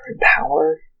want her in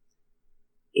power,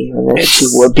 even if she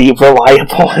would be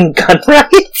reliable on gun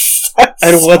rights.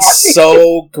 And what's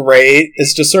so great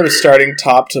is just sort of starting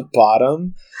top to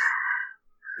bottom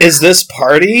is this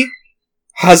party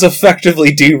has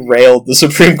effectively derailed the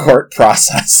Supreme Court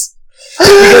process.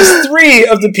 Because 3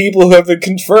 of the people who have been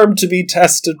confirmed to be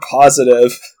tested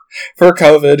positive for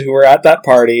COVID who were at that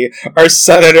party are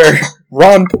Senator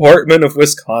Ron Portman of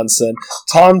Wisconsin,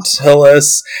 Tom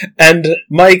Tillis, and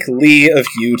Mike Lee of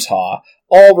Utah.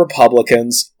 All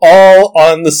Republicans, all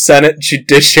on the Senate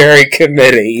Judiciary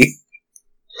Committee.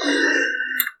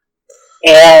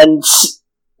 And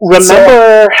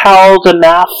remember how the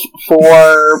math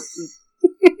for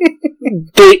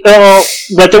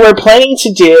what they were planning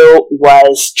to do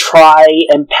was try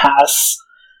and pass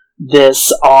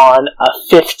this on a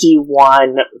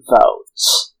 51 vote.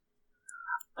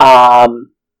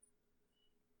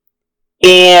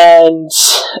 And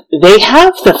they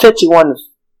have the 51,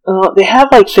 they have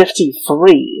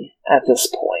 53 at this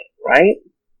point, right?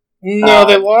 No,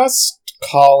 they lost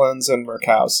Collins and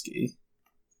Murkowski.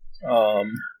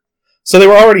 So they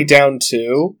were already down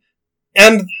 2.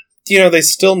 And, they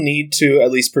still need to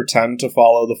at least pretend to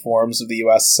follow the forms of the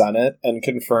U.S. Senate and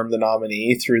confirm the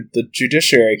nominee through the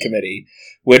Judiciary Committee,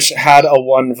 which had a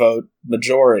 1-vote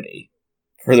majority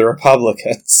for the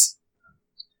Republicans.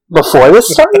 Before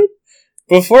this started?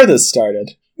 Before this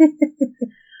started.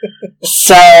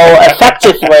 So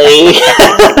effectively,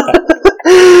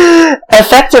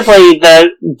 the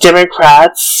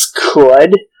Democrats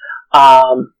could,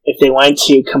 if they wanted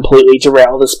to completely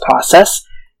derail this process,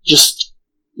 just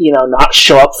not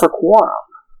show up for quorum,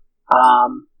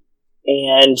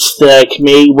 and the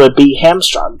committee would be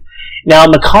hamstrung. Now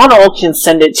McConnell can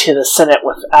send it to the Senate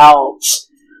without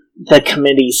the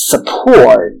committee's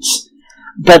support,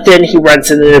 but then he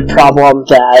runs into the problem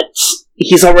that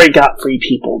he's already got 3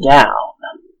 people down.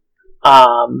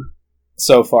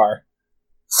 So far.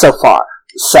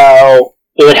 So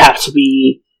it would have to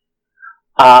be,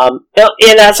 and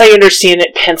as I understand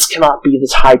it, Pence cannot be the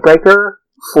tiebreaker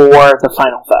for the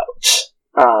final vote.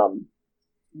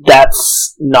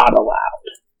 That's not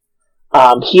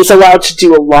allowed. He's allowed to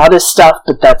do a lot of stuff,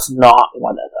 but that's not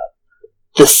one of them.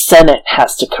 The Senate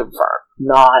has to confirm,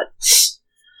 not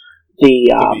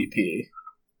the VP.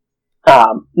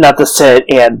 Not the Senate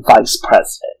and Vice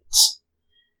President.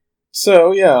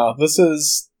 So, yeah,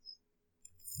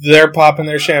 they're popping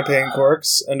their champagne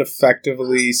corks and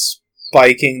effectively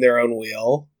spiking their own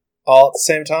wheel all at the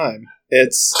same time.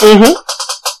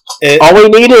 All we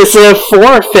need is a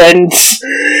 4th, and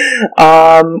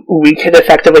we could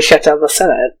effectively shut down the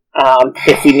Senate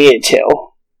if we needed to.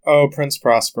 Oh, Prince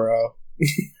Prospero.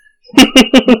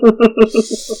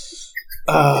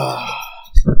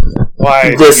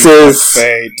 Why? This is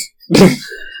fate.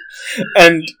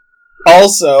 And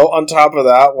also, on top of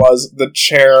that, was the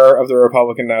chair of the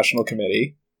Republican National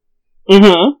Committee.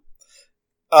 Mm-hmm.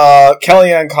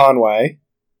 Kellyanne Conway,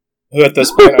 who at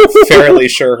this point I'm fairly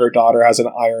sure her daughter has an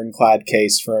ironclad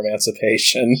case for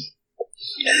emancipation.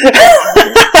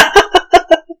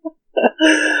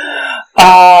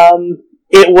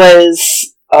 It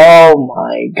was, oh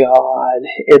my god,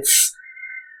 it's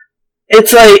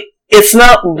like, it's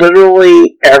not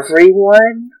literally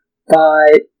everyone,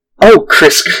 but,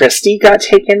 Chris Christie got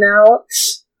taken out.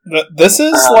 This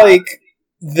is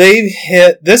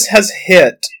this has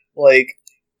hit,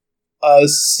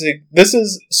 this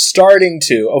is starting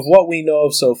to, of what we know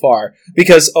of so far,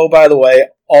 because, by the way,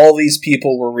 all these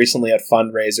people were recently at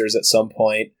fundraisers at some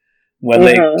point when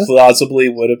they plausibly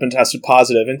would have been tested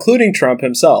positive, including Trump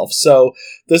himself. So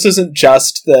this isn't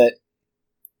just that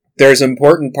there's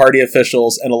important party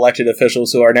officials and elected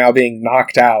officials who are now being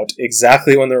knocked out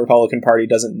exactly when the Republican Party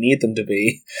doesn't need them to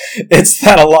be. It's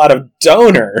that a lot of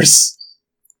donors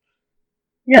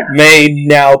may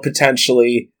now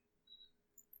potentially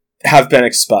have been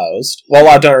exposed. Well, a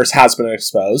lot of donors has been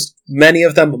exposed. Many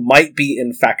of them might be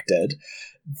infected.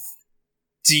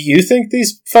 Do you think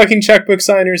these fucking checkbook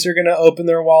signers are going to open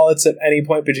their wallets at any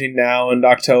point between now and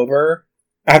October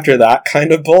after that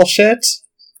kind of bullshit?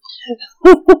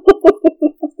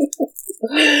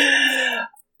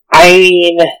 I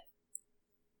mean,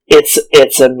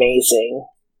 it's amazing.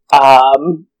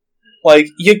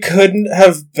 You couldn't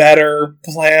have better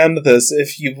planned this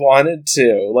if you wanted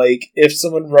to. If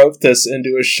someone wrote this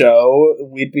into a show,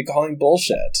 we'd be calling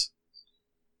bullshit.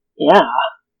 Yeah.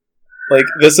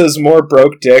 This is more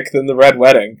broke dick than the Red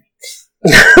Wedding.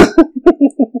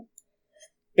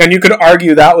 And you could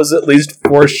argue that was at least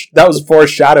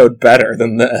foreshadowed better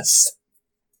than this.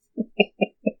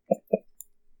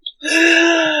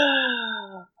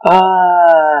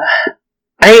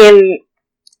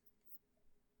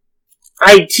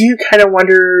 I do kind of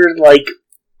wonder,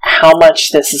 how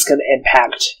much this is going to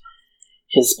impact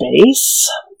his base.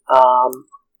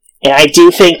 And I do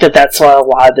think that that's what a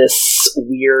lot of this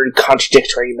weird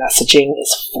contradictory messaging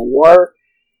is for.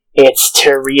 It's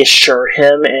to reassure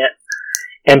him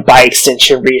and by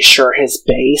extension reassure his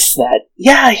base that,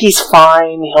 yeah, he's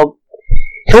fine, he'll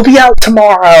be out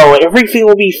tomorrow, everything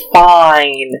will be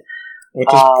fine. Which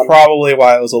is probably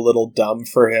why it was a little dumb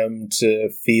for him to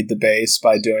feed the base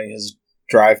by doing his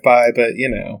drive-by, but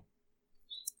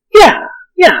Yeah.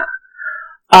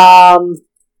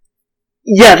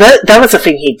 Yeah, that was the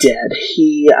thing he did.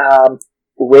 He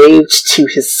waved to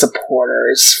his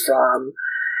supporters from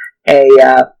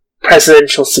a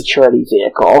presidential security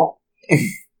vehicle.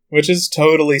 Which is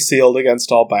totally sealed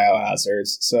against all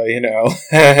biohazards, so,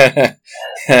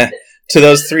 To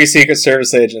those 3 Secret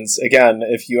Service agents, again,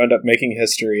 if you end up making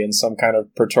history in some kind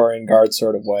of Praetorian Guard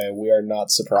sort of way, we are not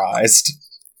surprised.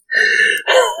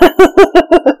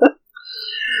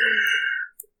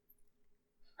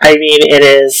 I mean, it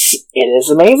is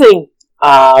amazing.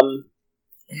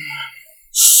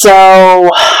 So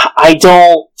I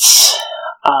don't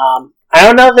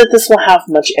know that this will have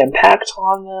much impact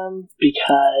on them,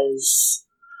 because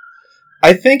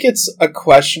I think it's a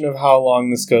question of how long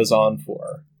this goes on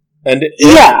for. And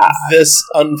if this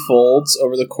unfolds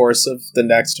over the course of the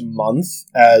next month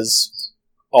as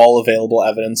all available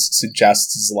evidence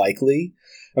suggests is likely.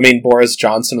 I mean, Boris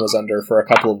Johnson was under for a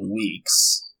couple of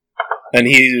weeks, and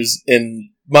he's in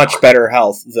much better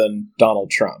health than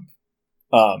Donald Trump.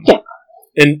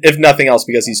 And if nothing else,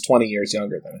 because he's 20 years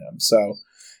younger than him, so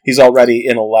he's already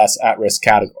in a less at-risk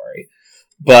category.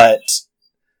 But...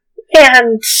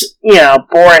 And,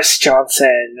 Boris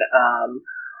Johnson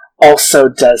also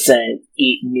doesn't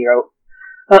eat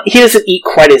he doesn't eat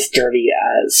quite as dirty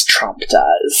as Trump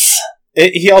does.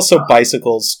 He also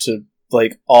bicycles to,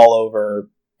 all over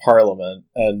Parliament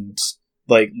and,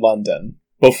 London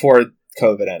before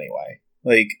COVID anyway.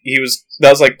 That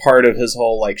was, part of his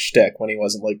whole, shtick when he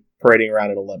wasn't, parading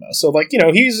around in a limo. So,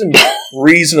 he's in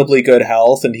reasonably good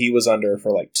health, and he was under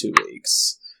for, 2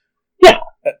 weeks. Yeah.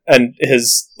 And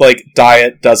his,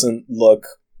 diet doesn't look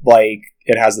like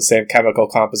it has the same chemical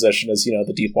composition as,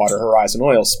 the Deepwater Horizon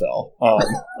oil spill.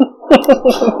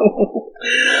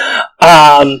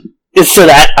 So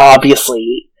that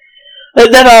obviously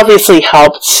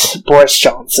helped Boris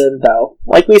Johnson, though.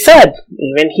 Like we said,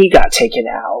 even he got taken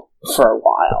out for a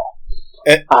while.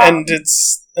 It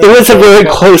was a very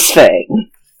close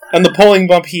thing. And the polling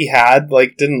bump he had,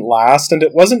 didn't last, and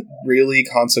it wasn't really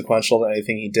consequential to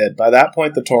anything he did. By that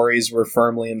point, the Tories were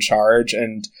firmly in charge,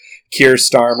 and Keir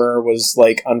Starmer was,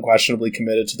 unquestionably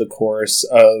committed to the course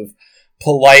of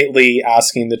politely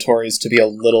asking the Tories to be a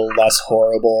little less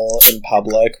horrible in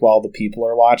public while the people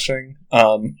are watching.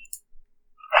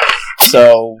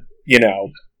 So,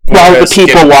 while the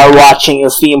people are watching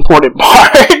is the important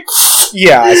part.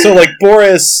 Yeah, so,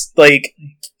 Boris,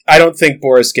 I don't think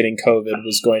Boris getting COVID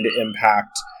was going to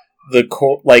impact the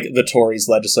Tories'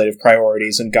 legislative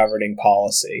priorities and governing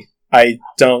policy. I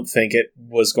don't think it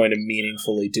was going to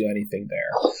meaningfully do anything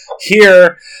there.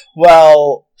 Here,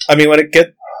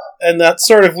 and that's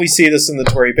sort of, we see this in the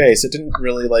Tory base, it didn't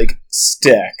really,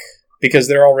 stick, because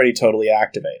they're already totally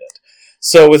activated.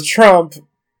 So with Trump,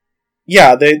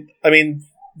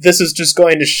 this is just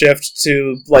going to shift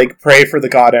to, pray for the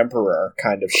God Emperor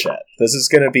kind of shit. This is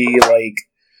going to be,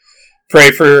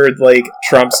 pray for,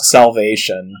 Trump's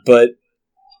salvation. But,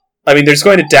 there's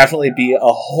going to definitely be a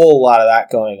whole lot of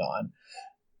that going on.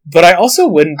 But I also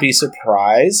wouldn't be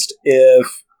surprised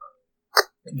if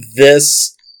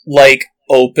this,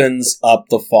 opens up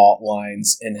the fault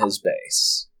lines in his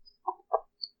base.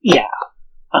 Yeah.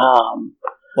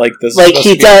 This is supposed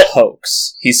to be a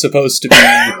hoax. He's supposed to be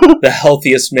the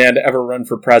healthiest man to ever run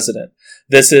for president.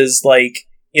 This is,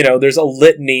 there's a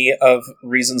litany of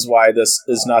reasons why this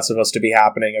is not supposed to be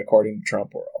happening according to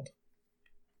Trump world.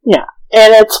 Yeah,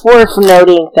 and it's worth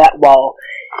noting that while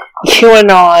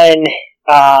QAnon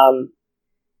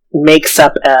makes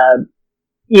up a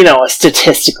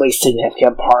statistically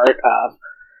significant part of,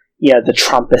 the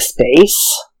Trumpist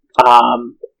base,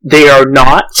 they are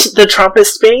not the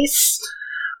Trumpist base.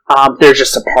 They're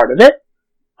just a part of it.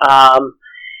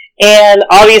 And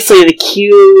obviously the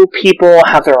Q people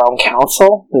have their own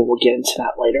council. We will get into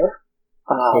that later.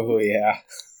 Oh, yeah.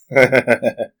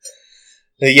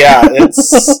 Yeah,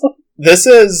 this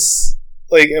is,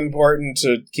 important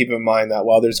to keep in mind that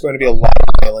while there's going to be a lot of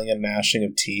wailing and gnashing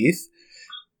of teeth,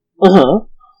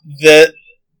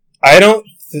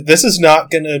 this is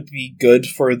not going to be good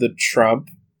for the Trump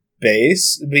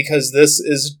base, because this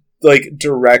is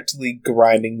directly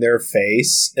grinding their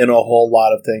face in a whole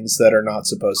lot of things that are not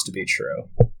supposed to be true.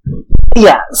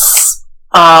 Yes.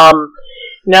 Now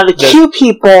the Q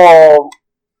people,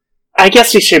 I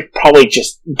guess we should probably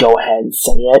just go ahead and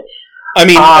say it.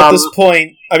 At this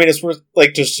point, it's worth,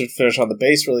 just to finish on the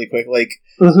base really quick,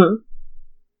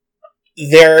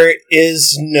 there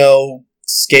is no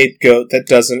scapegoat that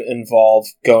doesn't involve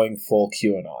going full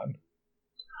QAnon.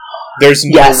 There's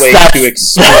no way to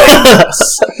explain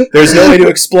this. There's no way to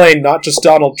explain not just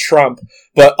Donald Trump,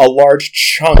 but a large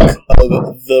chunk of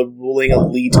the ruling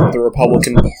elite of the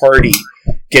Republican Party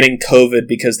getting COVID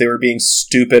because they were being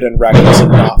stupid and reckless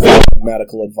and not following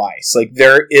medical advice.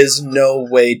 There is no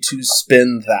way to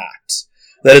spin that.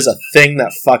 That is a thing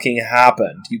that fucking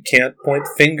happened. You can't point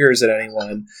fingers at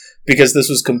anyone, because this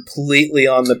was completely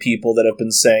on the people that have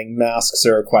been saying masks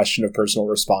are a question of personal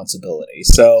responsibility.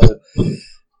 So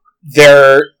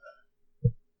there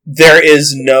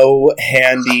is no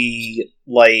handy,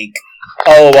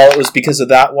 it was because of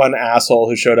that one asshole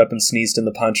who showed up and sneezed in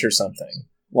the punch or something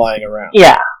lying around.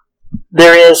 Yeah.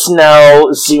 There is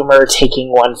no Zoomer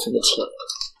taking one for the team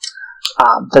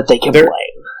that they can blame.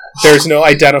 There's no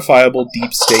identifiable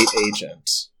deep state agent.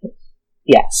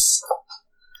 Yes.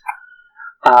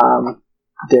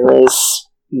 There is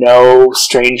no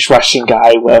strange Russian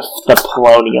guy with the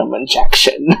polonium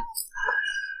injection.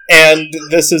 And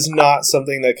this is not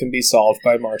something that can be solved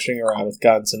by marching around with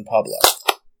guns in public.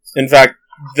 In fact,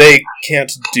 they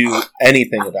can't do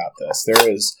anything about this. There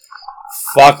is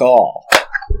fuck all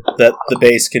that the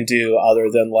base can do other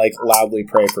than, like, loudly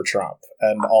pray for Trump.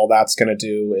 And all that's going to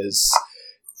do is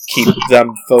keep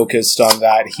them focused on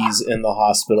that he's in the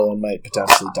hospital and might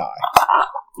potentially die.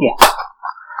 Yeah.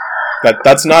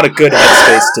 That's not a good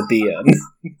headspace to be in.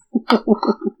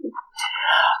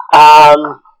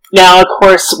 Now, of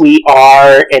course, we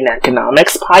are an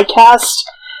economics podcast,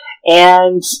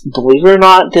 and believe it or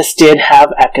not, this did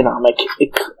have economic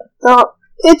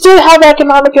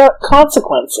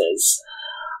consequences.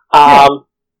 The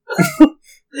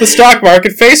stock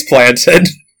market face planted.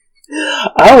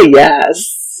 Oh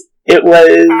yes, it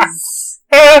was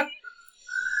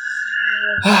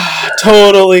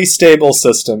Totally stable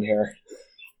system here.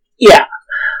 yeah.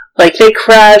 Like they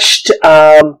crashed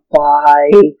by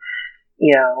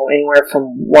anywhere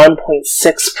from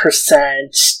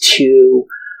 1.6% to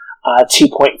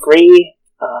 2.3.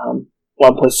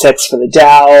 1.6 for the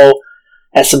Dow,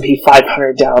 S&P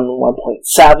 500 down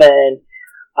 1.7,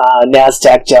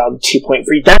 NASDAQ down 2.3.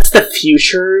 That's the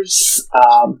futures,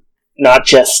 not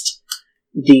just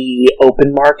the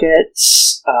open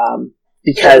markets.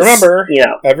 Because remember,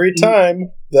 every time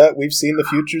that we've seen the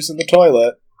futures in the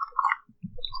toilet,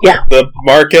 yeah, the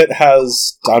market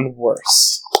has done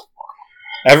worse.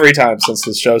 Every time since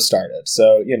the show started,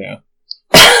 so,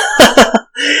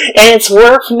 And it's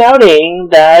worth noting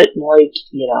that,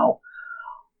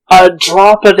 a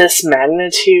drop of this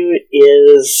magnitude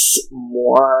is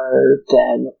more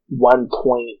than 1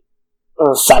 point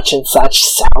such and such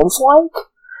sounds like.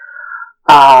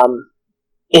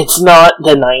 It's not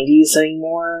the 90s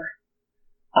anymore.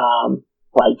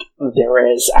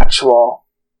 There is actual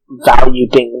value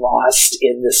being lost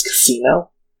in this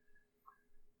casino.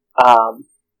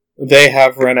 They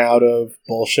have run out of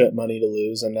bullshit money to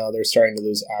lose, and now they're starting to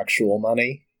lose actual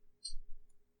money.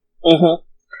 Mm-hmm.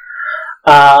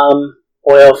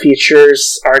 Oil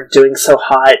futures aren't doing so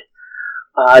hot.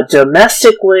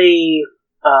 Domestically,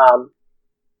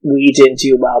 we didn't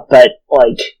do well, but,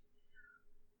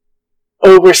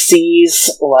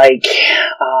 overseas,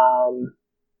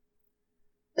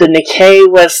 the Nikkei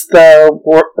was the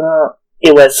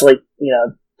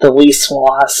least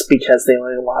loss because they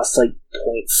only lost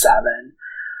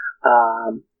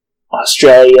 0.7.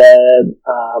 Australia,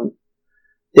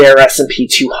 their S&P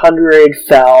 200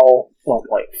 fell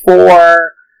 1.4.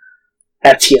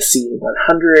 FTSE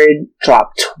 100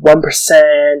 dropped 1%.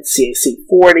 CAC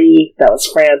 40, that was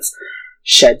France,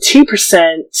 shed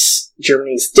 2%.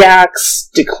 Germany's DAX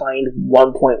declined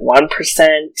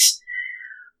 1.1%.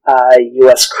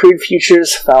 U.S. crude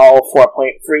futures fell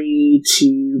 4.3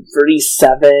 to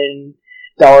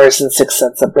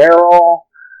 $37.06 a barrel.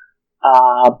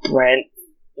 Brent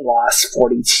lost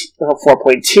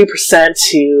 4.2%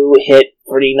 to hit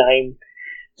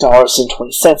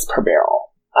 $39.20 per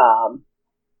barrel.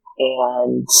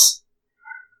 And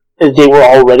they were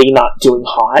already not doing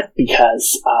hot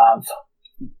because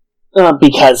of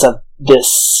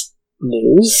this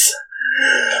news.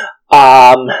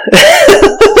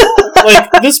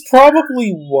 This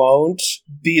probably won't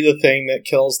be the thing that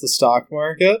kills the stock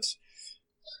market,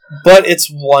 but it's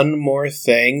one more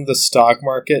thing the stock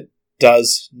market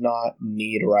does not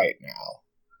need right now.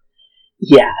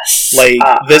 Yes.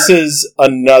 This is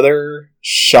another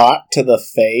shot to the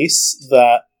face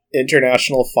that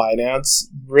international finance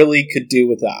really could do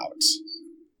without.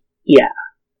 Yeah.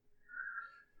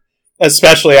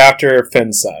 Especially after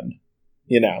FinCEN,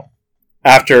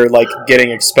 after,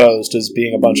 getting exposed as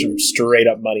being a bunch of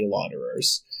straight-up money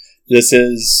launderers. This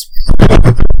is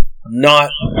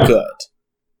not good.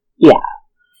 Yeah.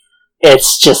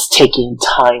 It's just taking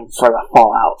time for the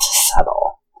fallout to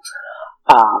settle.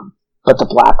 But the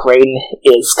black rain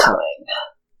is coming.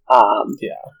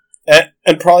 Yeah.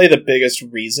 And probably the biggest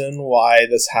reason why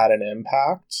this had an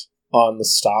impact on the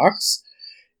stocks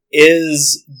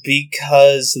is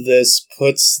because this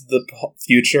puts the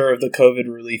future of the COVID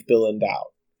relief bill in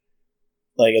doubt.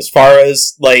 As far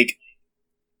as,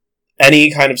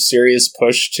 any kind of serious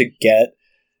push to get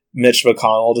Mitch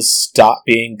McConnell to stop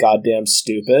being goddamn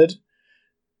stupid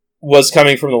was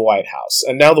coming from the White House.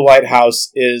 And now the White House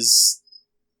is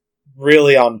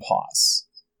really on pause.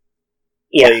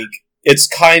 Yeah. It's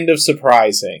kind of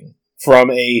surprising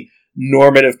from a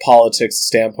normative politics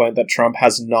standpoint that Trump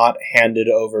has not handed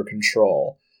over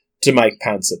control to Mike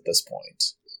Pence at this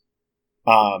point.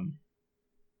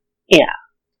 Yeah.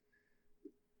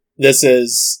 This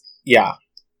is, yeah.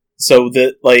 So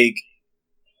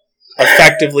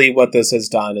effectively what this has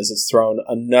done is it's thrown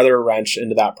another wrench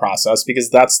into that process, because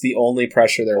that's the only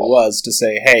pressure there was to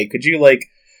say, hey, could you,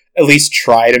 at least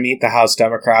try to meet the House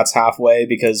Democrats halfway,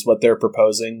 because what they're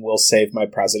proposing will save my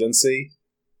presidency.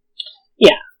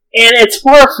 Yeah, and it's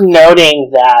worth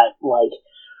noting that, like,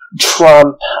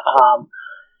 Trump,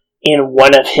 in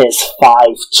one of his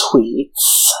 5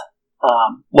 tweets,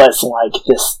 was like,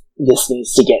 this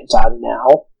needs to get done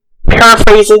now.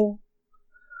 Paraphrasing.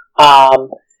 But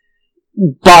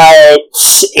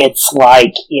it's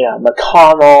like,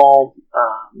 McConnell,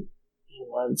 he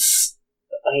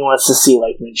wants to see,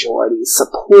 like, majority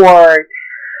support,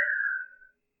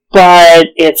 but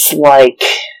it's like,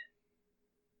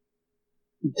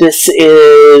 this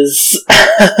is,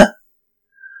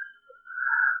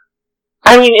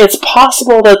 I mean, it's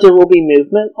possible that there will be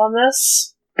movement on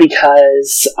this,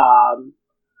 because,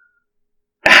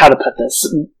 how to put this,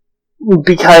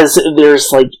 because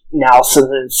there's, like, now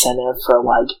some incentive for,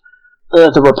 like,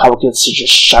 the Republicans to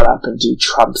just shut up and do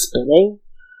Trump's bidding.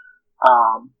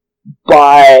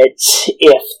 But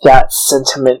if that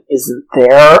sentiment isn't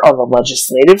there on the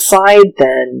legislative side,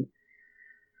 then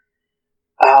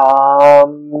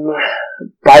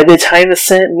by the time the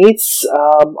Senate meets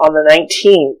on the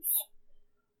 19th,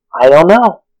 I don't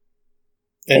know.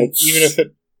 And even if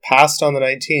it passed on the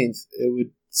 19th, it would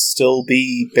still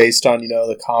be based on,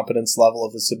 the competence level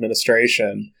of this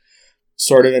administration,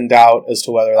 sort of in doubt as to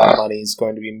whether that money is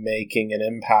going to be making an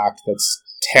impact that's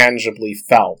tangibly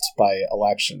felt by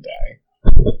Election Day.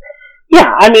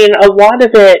 Yeah, I mean, a lot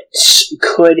of it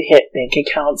could hit bank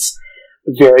accounts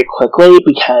very quickly,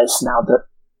 because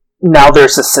now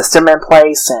there's a system in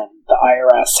place, and the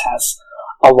IRS has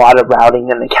a lot of routing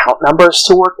and account numbers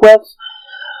to work with.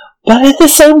 But at the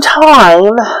same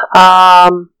time,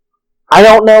 I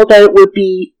don't know that it would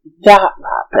be that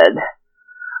rapid.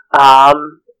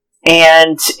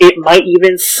 And it might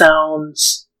even sound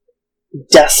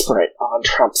desperate on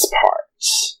Trump's part,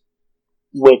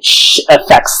 which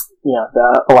affects,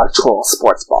 the electoral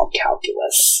sports ball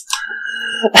calculus.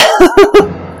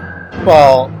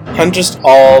 Well, and just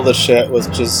all the shit was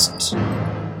just,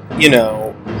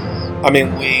 I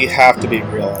mean, we have to be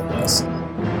real on this.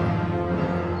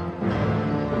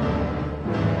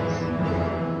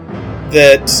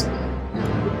 That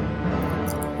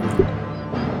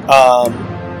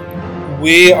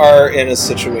we are in a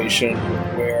situation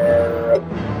where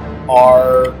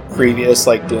our previous,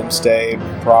 like, doomsday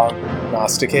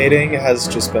prognosticating has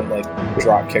just been, like,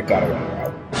 drop kicked out of the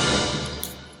route.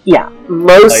 Yeah,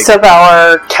 most of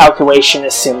our calculation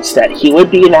assumes that he would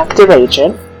be an active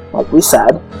agent, like we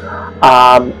said,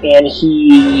 and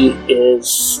he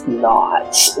is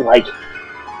not. Like,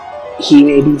 he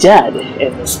may be dead,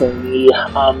 and this may be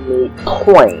a moot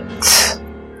point.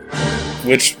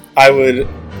 Which I would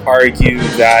argue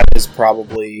that is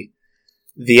probably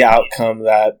the outcome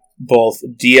that both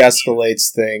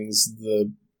de-escalates things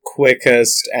the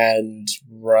quickest and,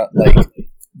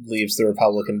 leaves the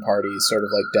Republican Party sort of,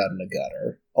 like, dead in the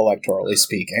gutter, electorally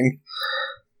speaking.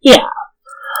 Yeah.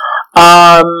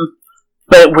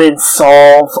 But it would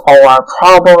solve all our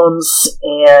problems,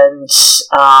 and,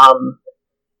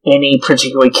 any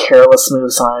particularly careless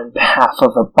moves on behalf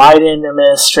of the Biden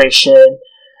administration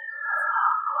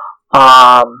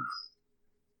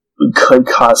could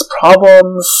cause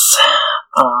problems.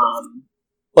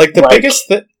 The biggest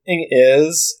thing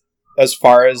is, as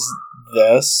far as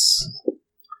this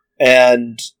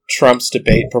and Trump's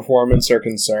debate performance are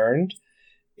concerned,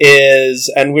 is,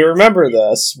 and we remember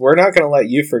this, we're not going to let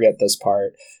you forget this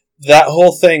part, that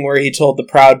whole thing where he told the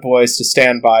Proud Boys to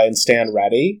stand by and stand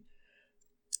ready,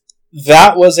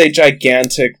 that was a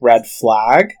gigantic red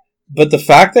flag. But the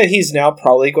fact that he's now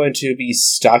probably going to be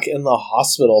stuck in the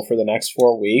hospital for the next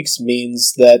 4 weeks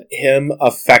means that him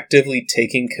effectively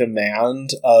taking command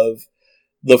of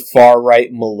the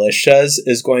far-right militias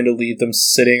is going to leave them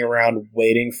sitting around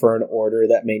waiting for an order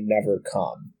that may never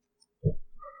come.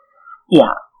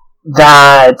 Yeah.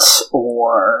 That,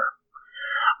 or...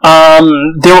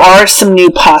 there are some new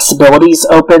possibilities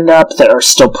opened up that are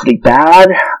still pretty bad.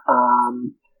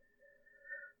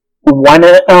 One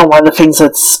of the things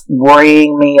that's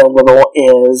worrying me a little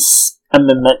is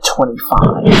Amendment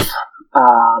 25.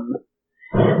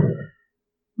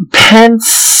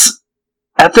 Pence,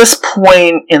 at this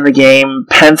point in the game,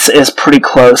 Pence is pretty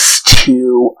close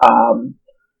to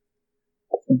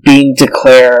being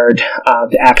declared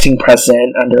the acting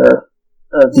president under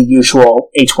the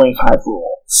usual A25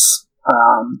 rules.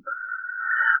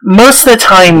 Most of the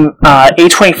time,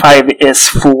 A25 is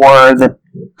for the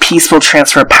peaceful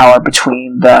transfer of power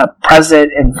between the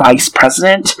president and vice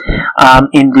president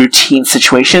in routine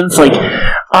situations. Like,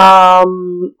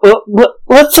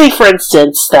 let's say, for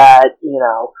instance, that,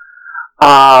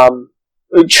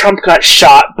 Trump got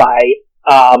shot by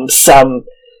some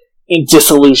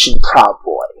disillusioned Proud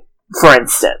Boy, for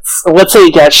instance. Let's say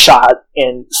he got shot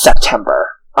in September.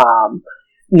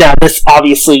 Now, this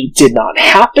obviously did not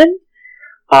happen,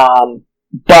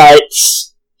 but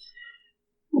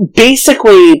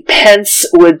basically Pence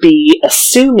would be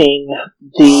assuming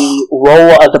the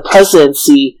role of the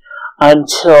presidency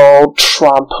until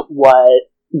Trump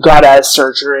got out of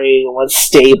surgery, was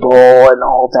stable, and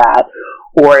all that.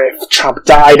 Or if Trump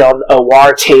died on the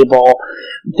OR table,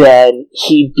 then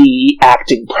he'd be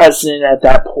acting president at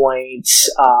that point.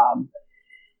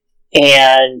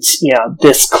 And,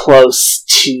 this close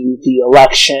to the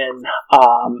election,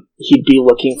 he'd be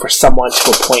looking for someone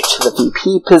to appoint to the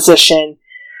VP position.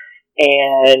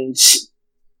 And,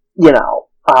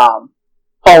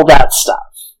 all that stuff.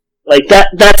 Like,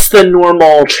 that's the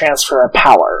normal transfer of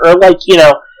power. Or,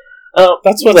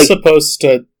 that's what's supposed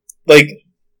to,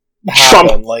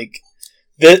 happen. Trump.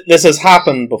 This has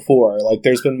happened before.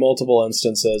 There's been multiple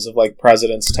instances of,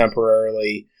 presidents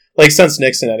temporarily, since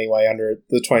Nixon anyway, under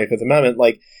the 25th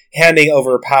Amendment, handing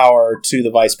over power to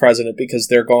the vice president because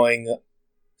they're going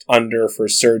under for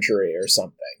surgery or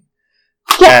something.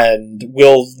 Yeah. And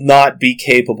will not be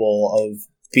capable of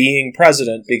being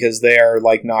president because they are,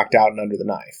 knocked out and under the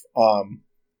knife.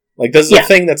 This is a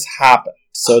thing that's happened.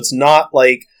 So it's not,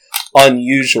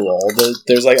 unusual.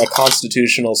 There's, a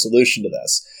constitutional solution to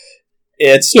this.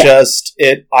 It's just,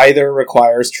 it either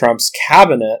requires Trump's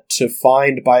cabinet to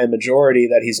find by a majority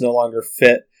that he's no longer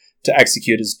fit to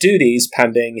execute his duties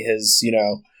pending his,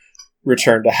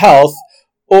 return to health,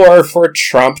 or for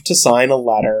Trump to sign a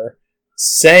letter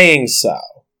saying so,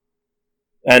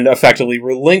 and effectively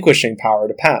relinquishing power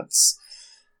to Pence.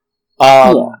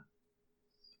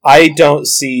 I don't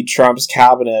see Trump's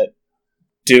cabinet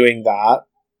doing that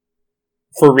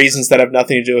for reasons that have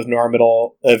nothing to do with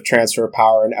normal of transfer of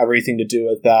power and everything to do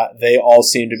with that. They all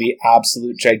seem to be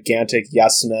absolute gigantic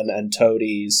yes men and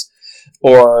toadies,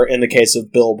 or in the case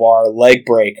of Bill Barr, leg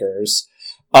breakers.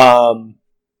 And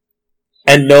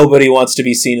nobody wants to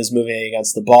be seen as moving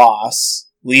against the boss,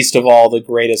 least of all the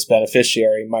greatest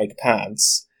beneficiary, Mike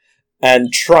Pence.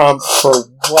 And Trump, for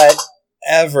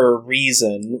whatever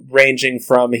reason, ranging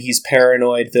from he's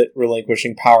paranoid that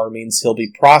relinquishing power means he'll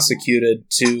be prosecuted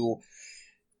to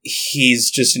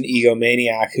he's just an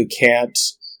egomaniac who can't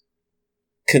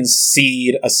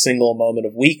concede a single moment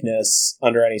of weakness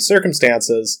under any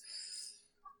circumstances.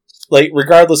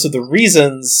 Regardless of the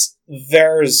reasons,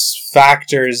 there's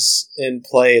factors in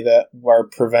play that are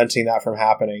preventing that from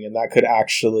happening, and that could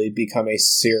actually become a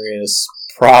serious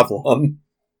problem.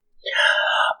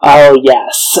 Oh,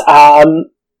 yes.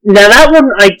 Now, that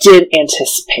one I did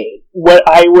anticipate. What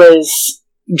I was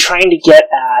trying to get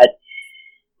at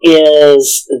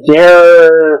is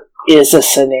there is a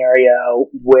scenario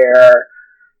where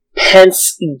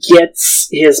Pence gets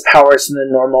his powers in the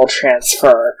normal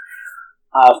transfer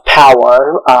of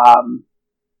power.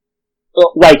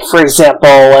 For example,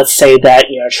 let's say that,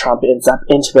 Trump ends up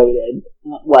intubated,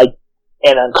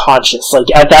 and unconscious.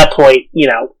 At that point,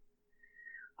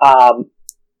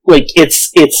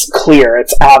 it's clear,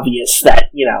 it's obvious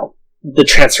that, the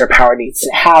transfer of power needs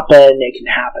to happen, it can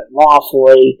happen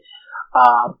lawfully,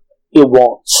 it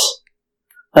won't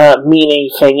mean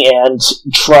anything, and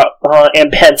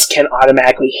Pence can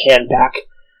automatically hand back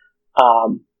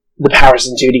the powers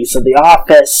and duties of the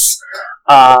office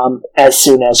as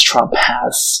soon as Trump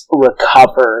has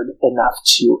recovered enough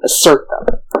to assert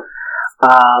them.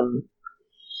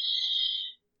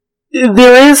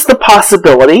 There is the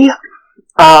possibility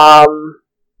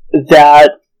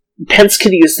that Pence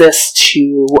could use this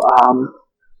to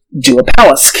do a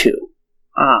palace coup.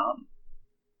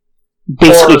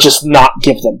 Basically just not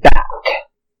give them back.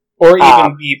 Or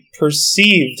even be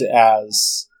perceived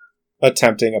as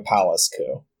attempting a palace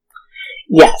coup.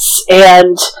 Yes,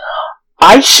 and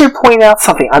I should point out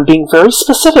something. I'm being very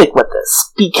specific with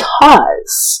this,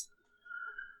 because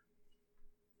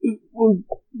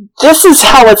this is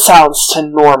how it sounds to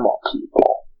normal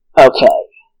people. Okay.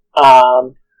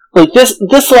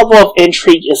 This level of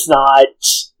intrigue is not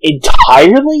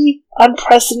entirely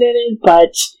unprecedented,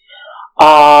 but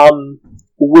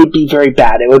would be very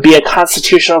bad. It would be a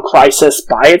constitutional crisis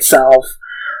by itself.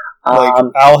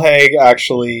 Al Haig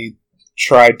actually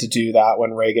tried to do that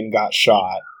when Reagan got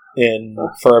shot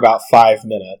for about 5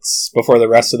 minutes before the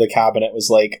rest of the cabinet was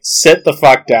like, sit the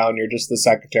fuck down, you're just the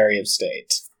Secretary of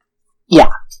State. Yeah.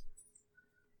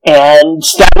 And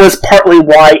that was partly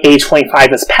why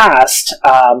A25 was passed,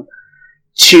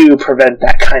 to prevent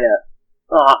that kind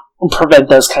of, prevent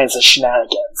those kinds of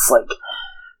shenanigans.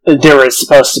 There was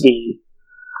supposed to be,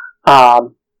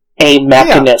 a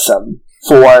mechanism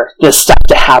for this stuff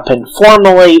to happen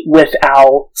formally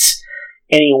without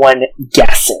anyone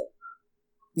guessing.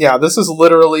 Yeah, this is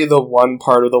literally the one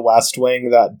part of the West Wing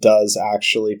that does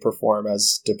actually perform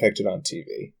as depicted on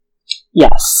TV.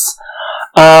 Yes.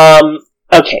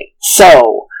 Okay,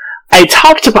 so I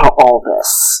talked about all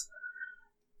this.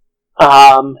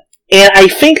 And I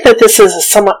think that this is a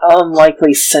somewhat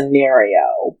unlikely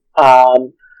scenario.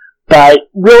 But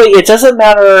really, it doesn't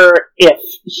matter if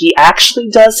he actually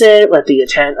does it with the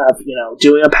intent of,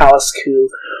 doing a palace coup,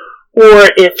 or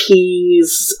if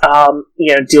he's,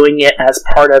 doing it as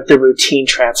part of the routine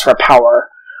transfer power,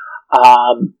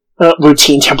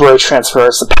 routine temporary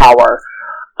transfers of power,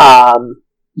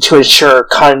 to ensure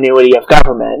continuity of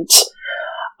government,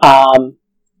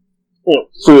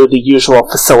 through the usual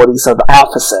facilities of the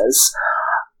offices.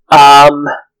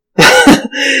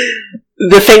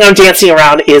 The thing I'm dancing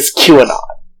around is QAnon.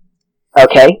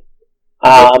 Okay?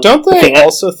 Don't they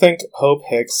also think Hope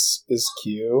Hicks is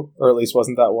Q? Or at least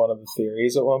wasn't that one of the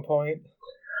theories at one point?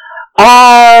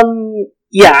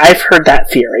 Yeah, I've heard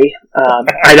that theory.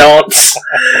 I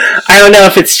don't know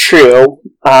if it's true.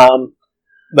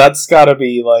 That's gotta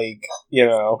be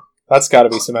that's gotta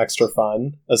be some extra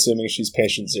fun, assuming she's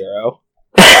patient zero.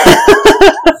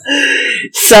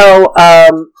 So,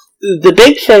 the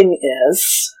big thing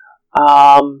is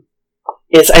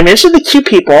I mentioned the Q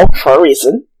people for a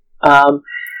reason.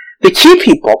 The Q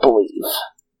people believe.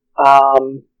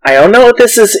 I don't know if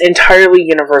this is entirely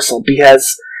universal,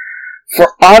 because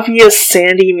for obvious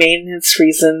Sandy maintenance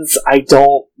reasons, I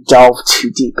don't delve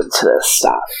too deep into this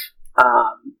stuff.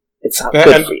 It's not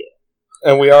good for you.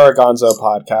 And we are a gonzo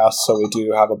podcast, so we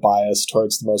do have a bias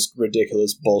towards the most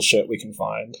ridiculous bullshit we can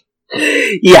find.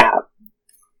 Yeah.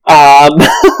 And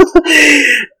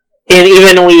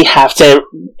even we have to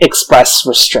express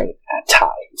restraint at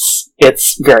times.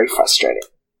 It's very frustrating.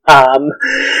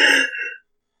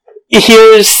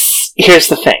 Here's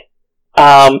the thing.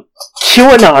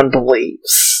 QAnon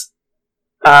believes,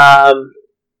 or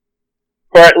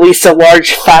at least a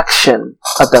large faction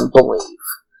of them believe,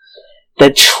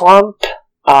 that Trump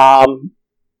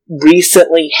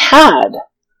recently had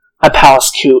a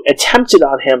palace coup attempted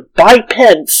on him by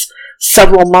Pence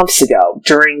several months ago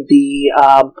during the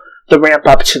ramp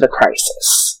up to the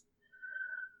crisis.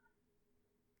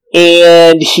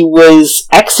 And he was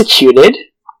executed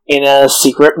in a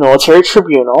secret military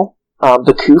tribunal.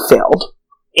 The coup failed,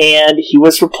 and he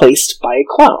was replaced by a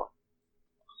clone.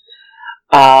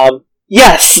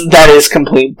 Yes, that is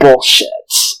complete bullshit.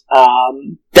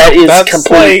 That is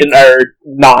complete and utter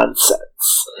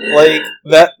nonsense.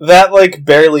 That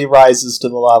barely rises to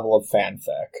the level of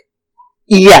fanfic.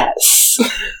 Yes.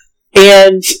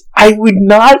 And I would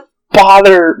not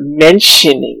bother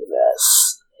mentioning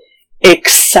this,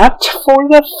 except for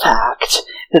the fact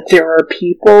that there are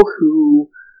people who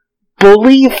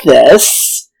believe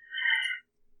this,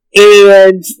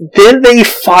 and then they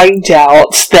find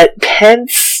out that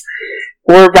Pence,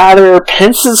 or rather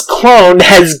Pence's clone,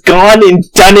 has gone and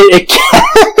done it again.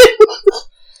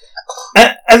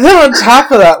 and then on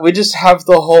top of that, we just have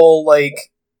the whole,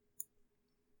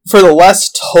 for the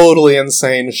less totally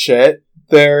insane shit,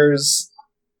 there's...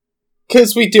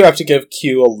 Because we do have to give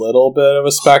Q a little bit of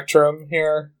a spectrum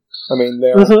here. I mean,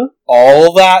 they're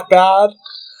all that bad.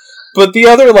 But the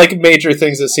other, major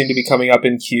things that seem to be coming up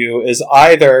in Q is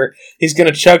either he's going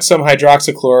to chug some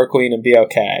hydroxychloroquine and be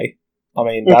okay. I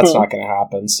mean, that's not going to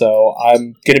happen. So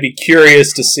I'm going to be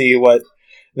curious to see what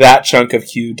that chunk of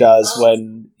Q does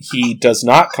when he does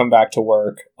not come back to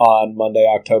work on Monday,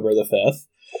 October the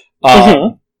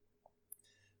 5th.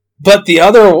 But the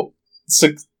other,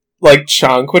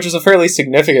 chunk, which is a fairly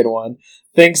significant one,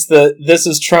 thinks that this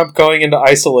is Trump going into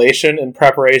isolation in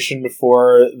preparation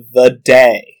for the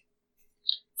day.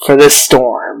 For the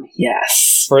storm,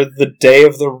 yes. For the day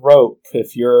of the rope,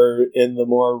 if you're in the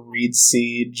more Reed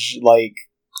Siege,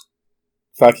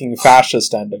 fucking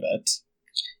fascist end of it.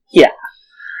 Yeah.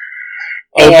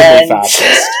 Openly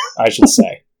fascist, I should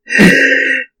say.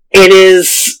 It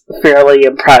is fairly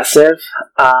impressive.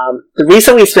 The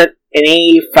reason we spent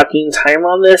any fucking time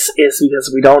on this is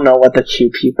because we don't know what the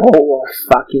Q people will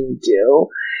fucking do.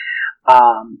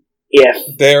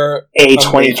 If their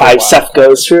A25 stuff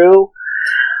goes through.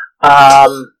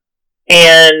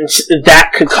 And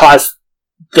that could cause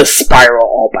the spiral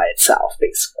all by itself,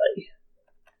 basically.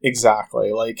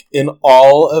 Exactly. In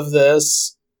all of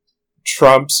this,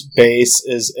 Trump's base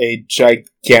is a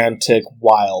gigantic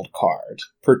wild card,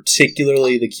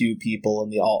 particularly the Q people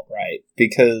and the alt-right,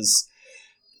 because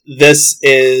this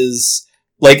is,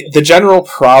 the general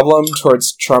problem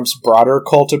towards Trump's broader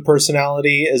cult of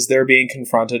personality is they're being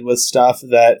confronted with stuff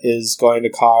that is going to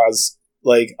cause,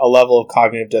 a level of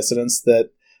cognitive dissonance that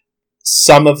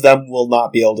some of them will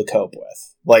not be able to cope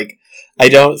with. Like, I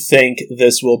don't think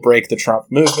this will break the Trump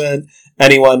movement.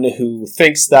 Anyone who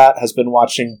thinks that has been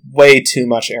watching way too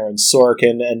much Aaron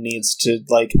Sorkin and needs to,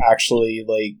 like, actually,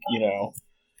 like, you know,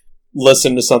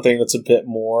 listen to something that's a bit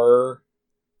more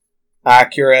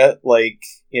accurate, like,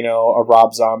 you know, a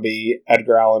Rob Zombie,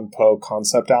 Edgar Allan Poe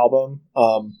concept album.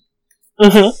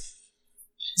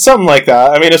 Something like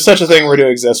that. I mean, if such a thing were to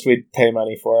exist, we'd pay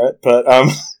money for it, but,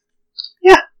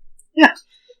 Yeah.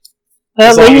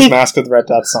 as long as Mask of the Red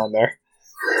Death's on there.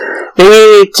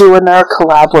 Maybe do another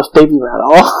collab with Baby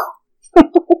Metal.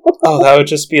 Oh, that would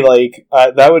just be like,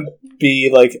 that would be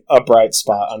like a bright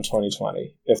spot on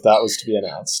 2020 if that was to be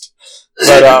announced.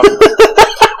 But,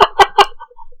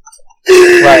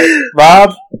 right.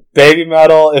 Rob, Baby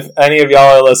Metal, if any of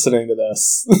y'all are listening to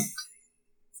this.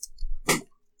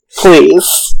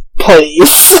 Please.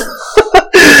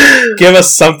 Give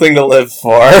us something to live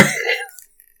for.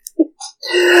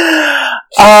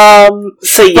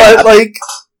 So yeah.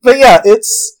 But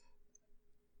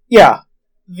yeah,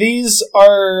 these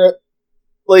are,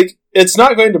 like, it's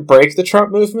not going to break the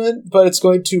Trump movement, but it's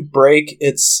going to break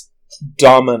its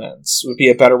dominance, would be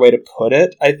a better way to put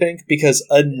it, I think, because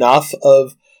enough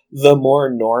of the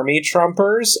more normie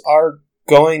Trumpers are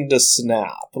going to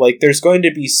snap. Like, there's going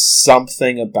to be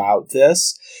something about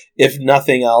this, if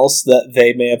nothing else, that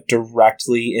they may have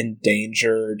directly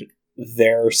endangered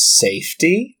their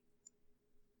safety,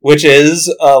 which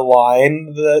is a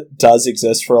line that does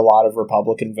exist for a lot of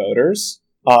Republican voters.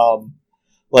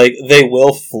 Like, they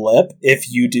will flip if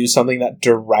you do something that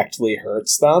directly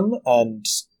hurts them, and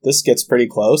this gets pretty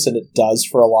close, and it does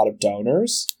for a lot of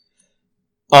donors.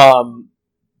 I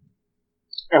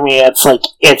mean, it's like,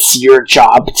 it's your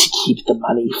job to keep the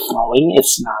money flowing.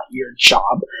 It's not your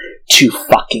job to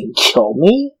fucking kill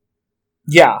me.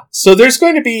 Yeah, so there's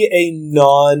going to be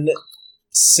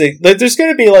there's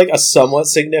going to be, like, a somewhat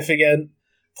significant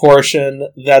portion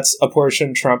that's a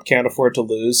portion Trump can't afford to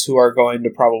lose, who are going to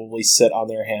probably sit on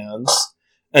their hands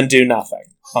and do nothing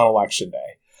on Election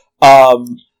Day.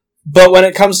 But when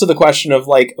it comes to the question of,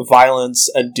 like, violence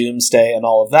and doomsday and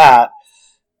all of that,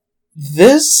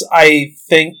 I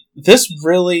think this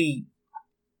really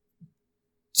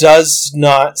does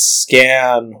not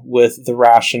scan with the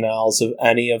rationales of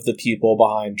any of the people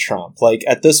behind Trump. Like,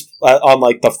 at this, on,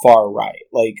 like, the far right,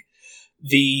 like,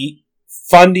 the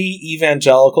fundy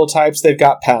evangelical types, they've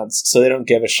got Pence, so they don't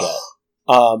give a shit.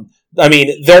 I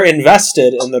mean, they're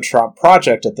invested in the Trump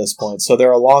project at this point, so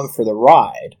they're along for the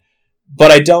ride.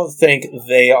 But I don't think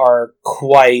they are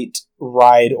quite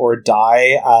ride or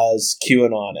die as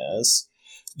QAnon is.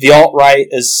 The alt-right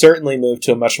is certainly moved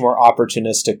to a much more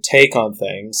opportunistic take on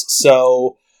things.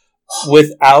 So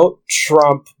without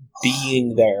Trump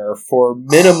being there for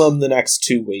minimum the next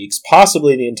 2 weeks,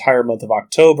 possibly the entire month of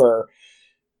October,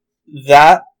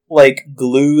 that, like,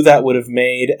 glue that would have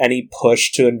made any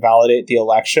push to invalidate the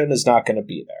election is not going to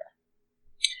be there.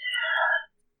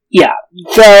 Yeah,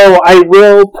 though I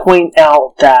will point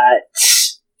out that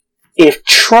if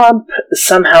Trump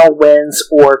somehow wins,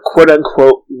 or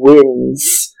quote-unquote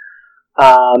wins,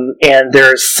 and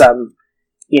there's some,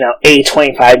 you know,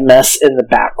 A25 mess in the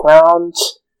background,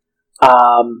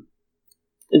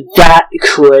 that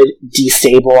could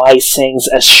destabilize things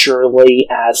as surely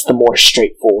as the more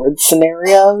straightforward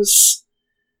scenarios.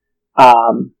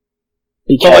 Because,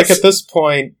 but, like, at this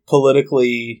point,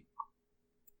 politically,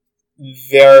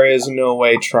 there is no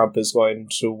way Trump is going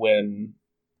to win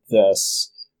this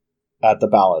at the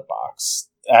ballot box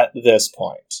at this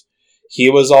point. He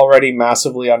was already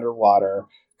massively underwater.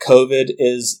 COVID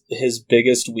is his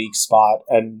biggest weak spot,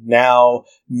 and now,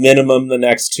 minimum the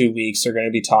next 2 weeks, are going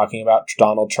to be talking about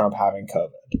Donald Trump having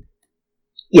COVID.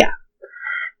 Yeah.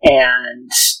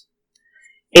 And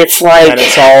it's like... And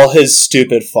it's all his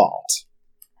stupid fault.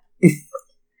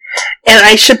 And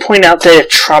I should point out that if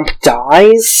Trump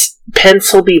dies,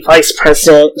 Pence will be vice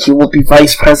president. He will be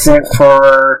vice president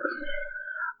for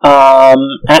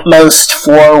at most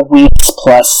 4 weeks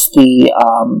plus the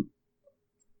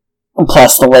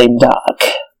lame duck.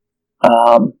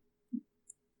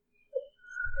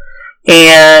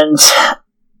 And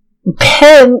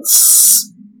Pence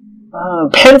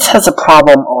has a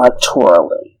problem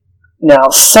electorally. Now,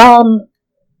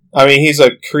 I mean, he's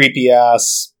a creepy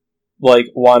ass, like,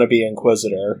 wannabe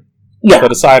inquisitor. Yeah.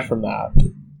 But aside from that,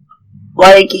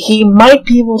 like, he might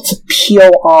be able to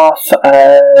peel off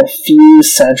a few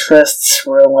centrists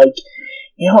who are like,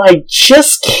 you know, I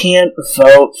just can't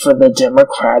vote for the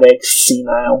Democratic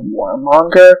senile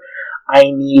warmonger.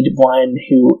 I need one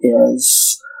who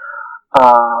is,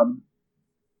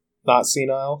 not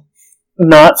senile.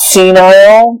 not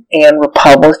senile and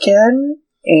Republican.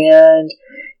 And,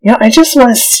 I just want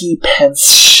to see Pence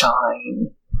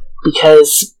shine.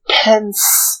 Because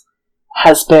Pence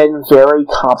has been very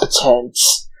competent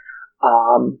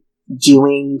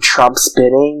doing Trump's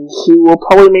bidding. He will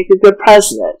probably make a good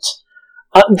president.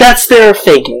 That's their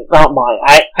thinking, not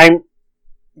mine.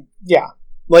 Yeah.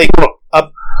 Like,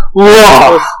 and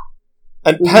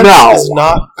Pence is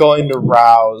not going to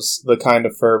rouse the kind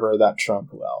of fervor that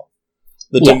Trump will.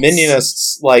 The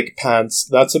Dominionists like Pence,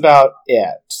 that's about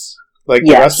it. Like,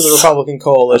 the rest of the Republican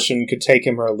coalition could take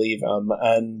him or leave him,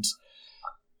 and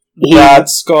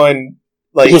that's going...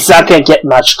 Like, he's not going to get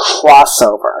much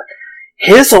crossover.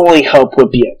 His only hope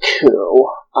would be a coup.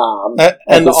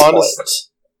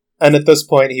 And at this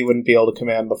point, he wouldn't be able to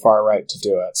command the far right to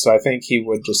do it. So I think he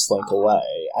would just slink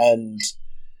away. And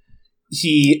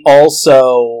he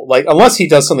also, like, unless he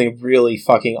does something really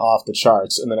fucking off the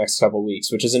charts in the next couple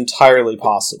weeks, which is entirely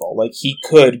possible. Like, he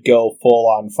could go full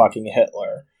on fucking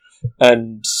Hitler.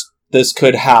 And this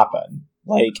could happen.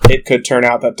 Like, it could turn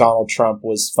out that Donald Trump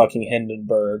was fucking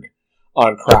Hindenburg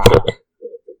on crack.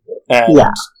 And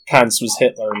Pence was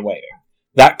Hitler in waiting.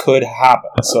 That could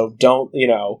happen. So don't,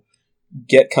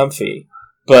 get comfy.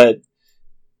 But,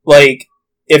 like,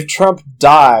 if Trump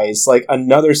dies, like,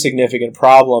 another significant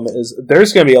problem is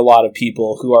there's going to be a lot of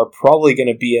people who are probably going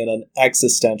to be in an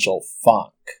existential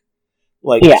funk.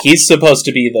 Like, he's supposed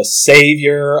to be the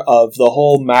savior of the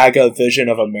whole MAGA vision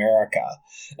of America.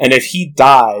 And if he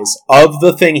dies, of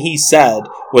the thing he said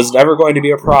was never going to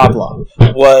be a problem,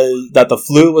 was that the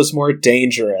flu was more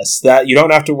dangerous, that you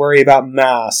don't have to worry about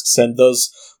masks, and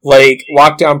those, like,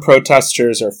 lockdown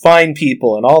protesters are fine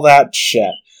people, and all that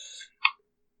shit.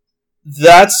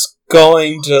 That's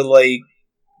going to, like,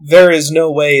 there is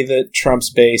no way that Trump's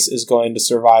base is going to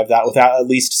survive that without at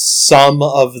least some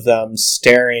of them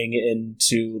staring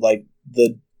into, like,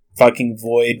 the fucking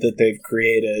void that they've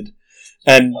created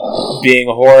and being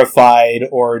horrified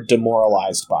or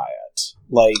demoralized by it.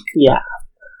 Like,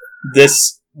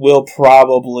 this will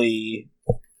probably...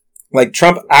 Like,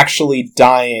 Trump actually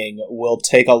dying will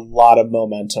take a lot of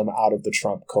momentum out of the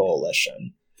Trump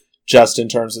coalition, just in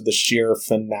terms of the sheer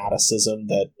fanaticism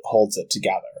that holds it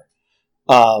together.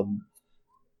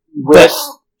 With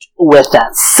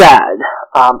that said,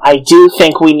 I do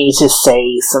think we need to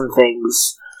say some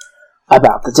things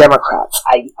about the Democrats.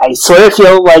 I sort of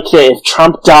feel like if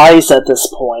Trump dies at this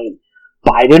point,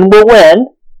 Biden will win.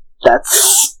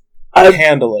 That's...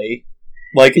 handily.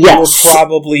 Like, it will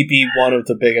probably be one of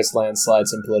the biggest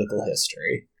landslides in political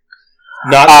history.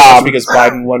 Not just because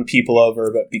Biden won people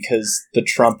over, but because the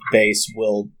Trump base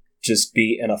will just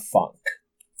be in a funk.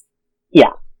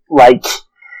 Yeah. Like,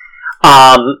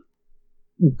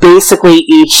 basically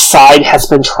each side has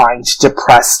been trying to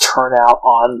depress turnout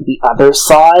on the other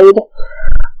side,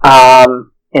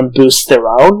 and boost their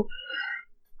own.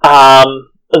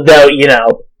 Though,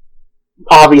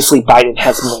 obviously Biden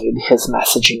has made his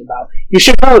messaging about, you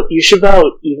should vote,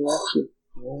 even if you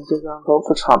did not vote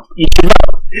for Trump, you should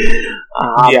vote.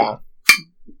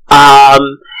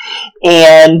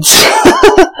 And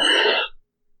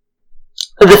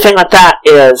the thing with that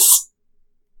is,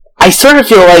 I sort of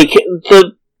feel like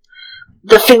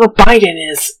the thing with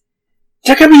Biden is,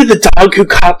 they're gonna be the dog who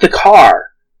caught the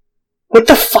car. What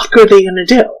the fuck are they gonna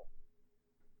do?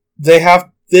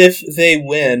 If they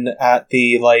win at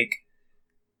the, like,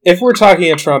 if we're talking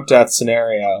a Trump death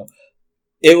scenario,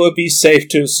 it would be safe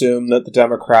to assume that the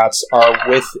Democrats are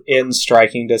within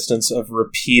striking distance of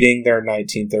repeating their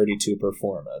 1932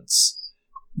 performance.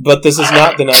 But this is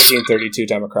not the 1932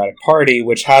 Democratic Party,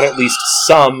 which had at least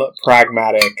some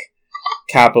pragmatic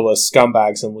capitalist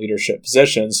scumbags in leadership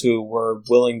positions who were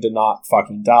willing to not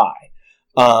fucking die,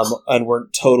 and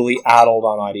weren't totally addled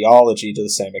on ideology to the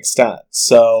same extent.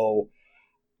 So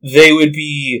they would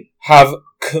have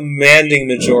commanding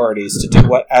majorities to do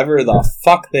whatever the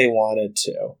fuck they wanted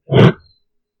to.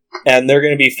 And they're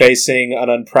going to be facing an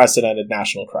unprecedented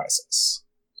national crisis.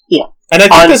 Yeah. And I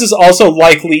think this is also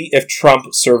likely if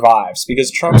Trump survives,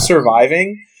 because Trump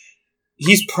surviving,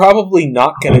 he's probably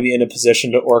not going to be in a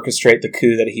position to orchestrate the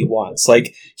coup that he wants.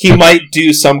 Like, he might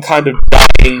do some kind of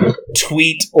dying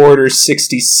tweet order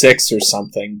 66 or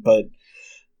something, but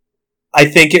I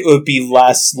think it would be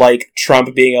less like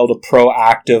Trump being able to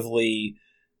proactively,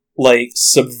 like,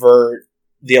 subvert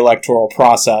the electoral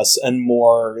process and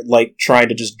more like trying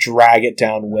to just drag it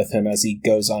down with him as he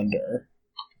goes under.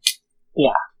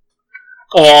 Yeah.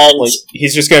 And like,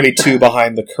 he's just going to be too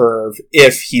behind the curve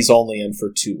if he's only in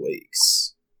for 2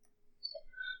 weeks.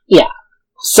 Yeah.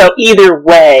 So either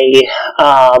way,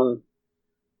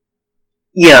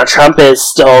 Trump is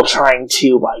still trying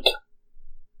to, like,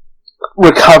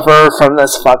 recover from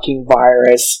this fucking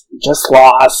virus. He just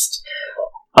lost.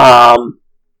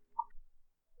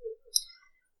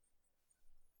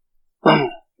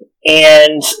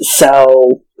 And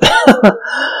so,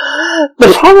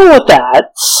 the problem with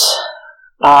that,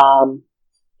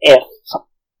 if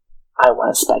I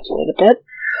want to speculate a bit,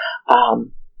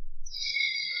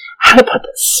 how to put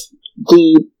this?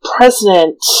 The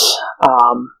president,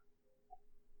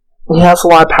 he has a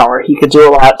lot of power. He could do a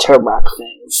lot to wreck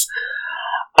things.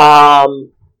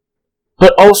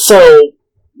 But also,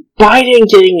 Biden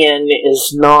getting in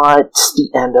is not the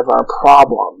end of our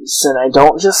problems. And I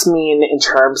don't just mean in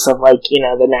terms of, like, you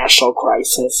know, the national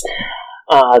crisis,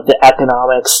 the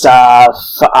economic stuff,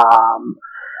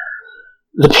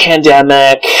 the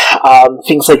pandemic,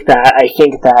 things like that. I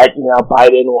think that, you know,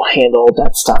 Biden will handle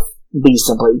that stuff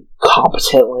reasonably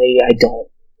competently. I don't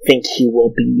think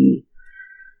he'll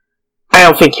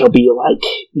be like,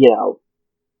 you know,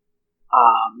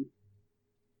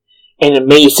 an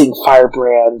amazing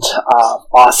firebrand of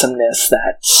awesomeness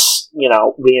that, you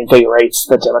know, reinvigorates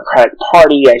the Democratic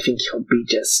Party. I think he'll be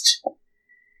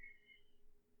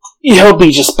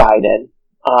just Biden.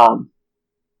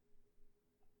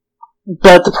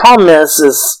 But the problem is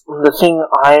the thing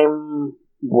I'm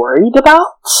worried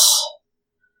about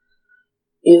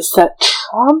is that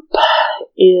Trump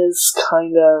is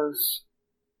kind of...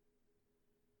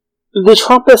 The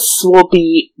Trumpists will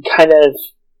be kind of,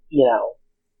 you know,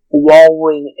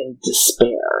 wallowing in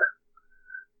despair.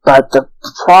 But the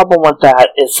problem with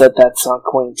that is that that's not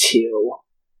going to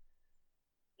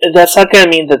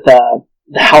mean that the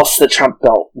house that Trump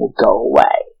built will go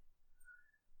away.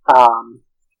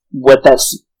 What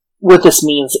this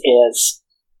means is,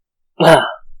 blurf.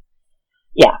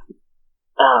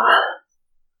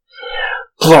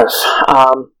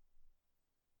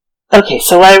 Okay,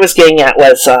 so what I was getting at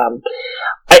was,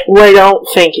 what I don't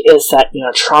think is that, you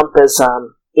know,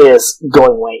 Trumpism is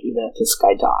going away even if this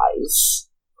guy dies.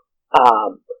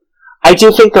 I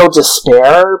do think they'll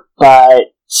despair,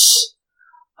 but,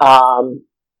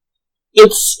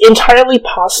 it's entirely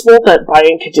possible that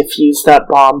Biden could defuse that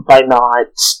bomb by not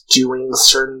doing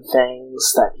certain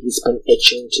things that he's been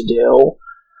itching to do.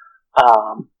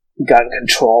 Gun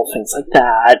control, things like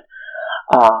that.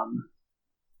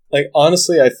 Like,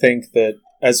 honestly, I think that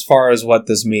as far as what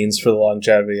this means for the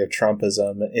longevity of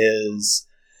Trumpism is,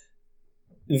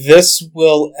 this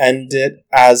will end it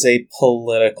as a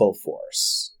political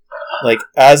force. Like,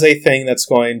 as a thing that's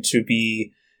going to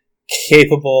be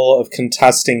capable of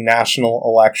contesting national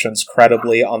elections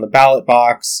credibly on the ballot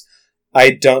box,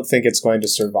 I don't think it's going to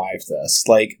survive this.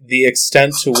 Like, the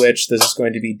extent to which this is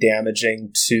going to be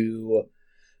damaging to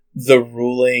the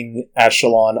ruling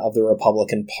echelon of the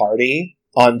Republican Party,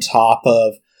 on top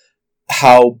of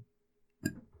how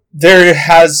there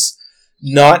has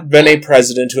not been a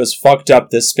president who has fucked up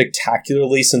this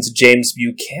spectacularly since James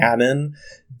Buchanan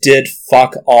did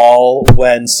fuck all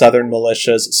when Southern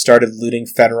militias started looting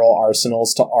federal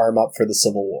arsenals to arm up for the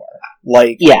Civil War.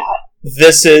 Like, yeah.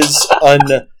 This is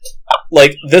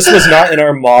this was not in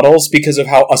our models because of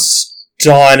how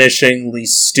astonishingly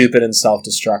stupid and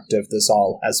self-destructive this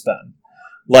all has been.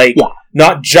 Like,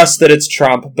 not just that it's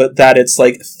Trump, but that it's,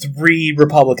 like, 3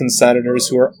 Republican senators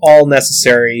who are all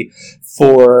necessary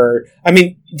for,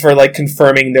 like,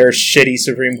 confirming their shitty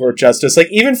Supreme Court justice. Like,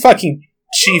 even fucking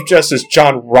Chief Justice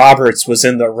John Roberts was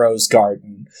in the Rose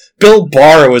Garden. Bill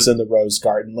Barr was in the Rose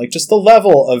Garden. Like, just the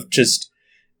level of just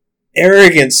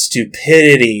arrogant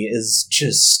stupidity is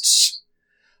just,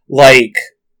 like...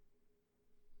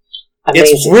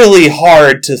 Amazing. It's really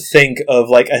hard to think of,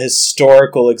 like, a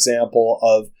historical example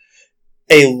of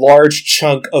a large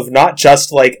chunk of not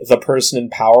just, like, the person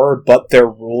in power, but their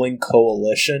ruling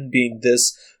coalition being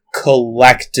this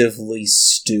collectively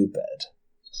stupid.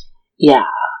 Yeah.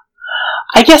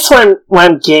 I guess what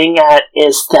I'm getting at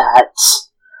is that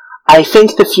I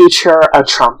think the future of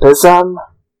Trumpism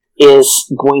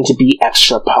is going to be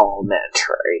extra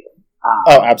parliamentary.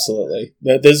 Oh, absolutely.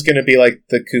 This is going to be like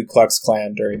the Ku Klux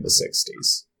Klan during the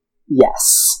 60s.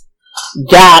 Yes.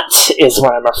 That is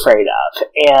what I'm afraid of.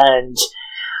 And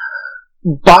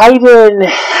Biden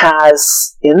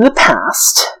has, in the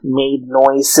past, made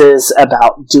noises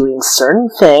about doing certain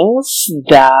things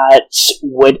that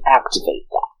would activate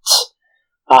that.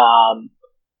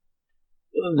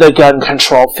 The gun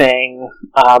control thing,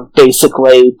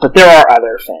 basically, but there are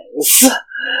other things.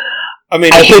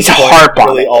 I hate to harp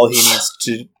on it. All he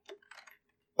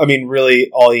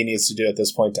needs to do at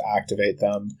this point to activate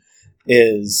them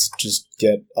is just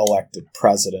get elected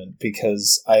president,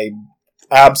 because I'm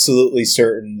absolutely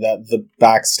certain that the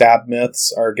backstab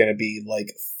myths are going to be,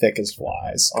 like, thick as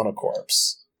flies on a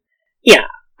corpse. Yeah.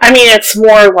 I mean, it's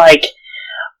more like,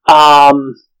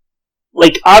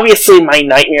 obviously my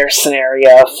nightmare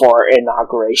scenario for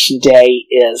Inauguration Day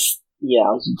is, he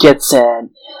gets in,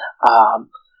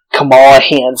 Kamala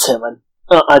hands him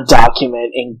a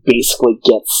document and basically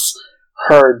gets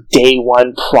her day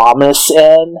one promise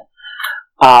in,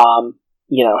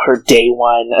 her day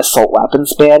one assault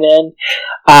weapons ban in,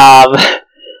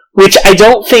 which I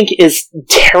don't think is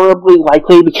terribly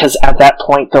likely, because at that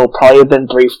point they'll probably have been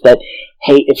briefed that,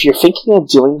 hey, if you're thinking of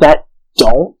doing that,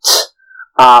 don't.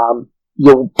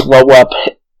 You'll blow up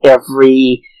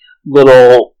every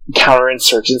little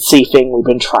counterinsurgency thing we've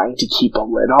been trying to keep a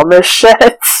lid on this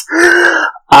shit.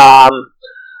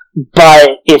 But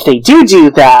if they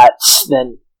do that,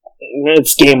 then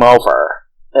it's game over.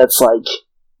 It's like,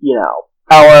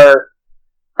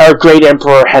 our great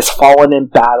emperor has fallen in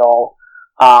battle,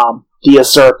 the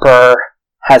usurper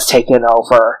has taken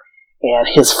over, and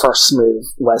his first move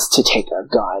was to take our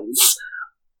guns.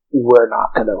 We're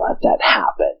not going to let that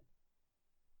happen.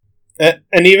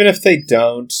 And even if they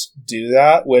don't do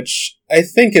that, which I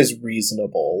think is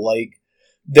reasonable, like,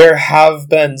 there have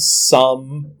been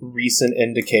some recent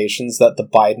indications that the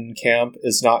Biden camp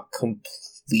is not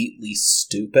completely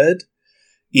stupid,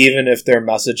 even if their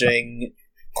messaging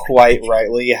quite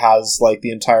rightly has, like,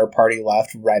 the entire party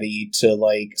left ready to,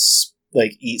 like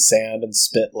eat sand and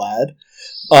spit lead.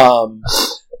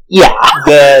 Yeah.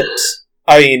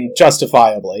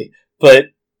 Justifiably, but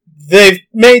they've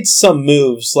made some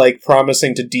moves, like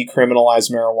promising to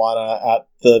decriminalize marijuana at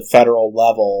the federal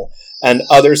level, and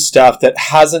other stuff that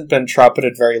hasn't been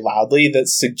trumpeted very loudly that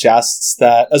suggests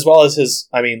that, as well as his,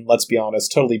 let's be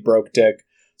honest, totally broke dick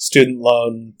student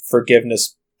loan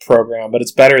forgiveness program, but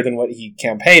it's better than what he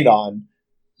campaigned on,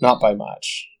 not by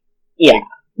much. Yeah.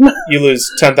 Like, you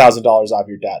lose $10,000 off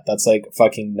your debt. That's like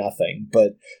fucking nothing.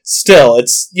 But still,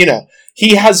 it's,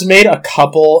 he has made a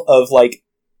couple of, like,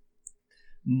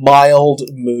 mild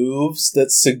moves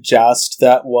that suggest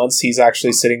that once he's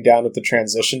actually sitting down with the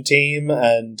transition team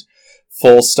and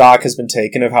full stock has been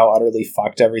taken of how utterly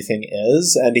fucked everything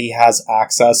is, and he has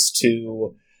access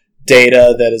to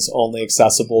data that is only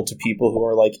accessible to people who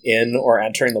are, like, in or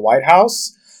entering the White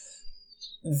House,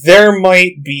 there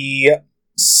might be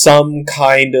some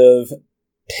kind of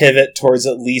pivot towards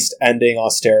at least ending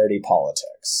austerity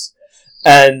politics.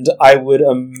 And I would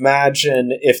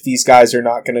imagine if these guys are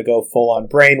not going to go full on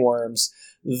brainworms,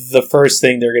 the first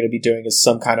thing they're going to be doing is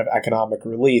some kind of economic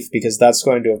relief, because that's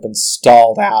going to have been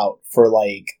stalled out for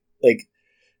like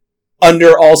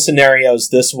under all scenarios,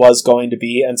 this was going to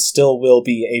be and still will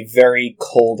be a very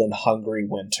cold and hungry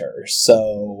winter.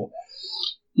 So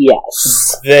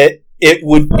yes, that it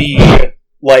would be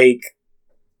like,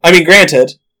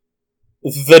 granted,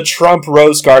 the Trump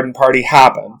Rose Garden party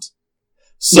happened.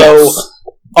 So yes.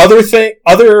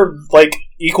 other like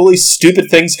equally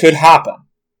stupid things could happen.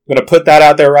 I'm going to put that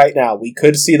out there right now. We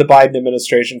could see the Biden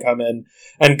administration come in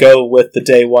and go with the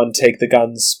day one take the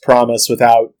guns promise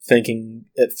without thinking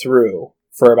it through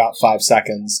for about 5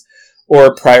 seconds,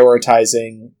 or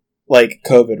prioritizing, like,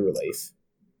 COVID relief.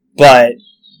 But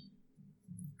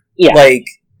yeah, like,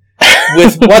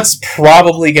 with what's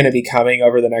probably going to be coming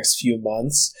over the next few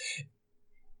months,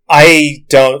 I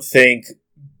don't think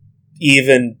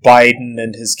even Biden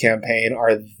and his campaign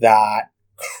are that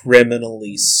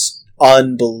criminally,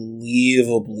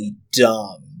 unbelievably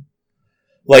dumb.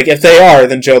 Like, if they are,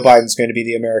 then Joe Biden's going to be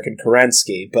the American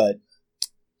Kerensky, but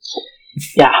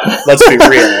yeah, let's be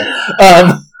real.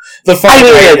 The far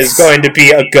right is going to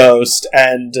be a ghost,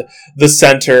 and the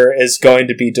center is going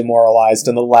to be demoralized,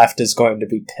 and the left is going to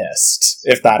be pissed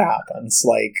if that happens.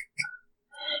 Like,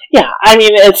 yeah,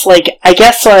 it's like, I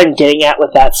guess what I'm getting at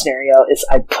with that scenario is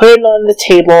I put it on the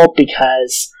table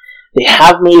because they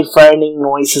have made frightening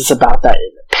noises about that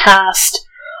in the past.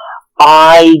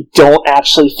 I don't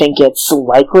actually think it's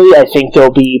likely. I think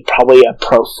there'll be probably a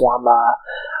pro forma,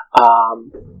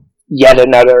 yet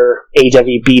another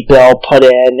AWB bill put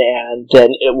in, and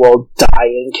then it will die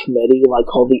in committee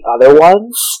like all the other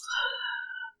ones.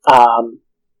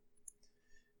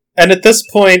 And at this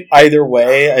point, either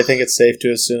way, I think it's safe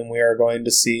to assume we are going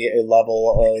to see a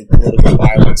level of political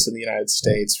violence in the United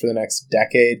States for the next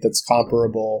decade that's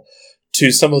comparable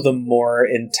to some of the more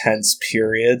intense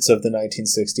periods of the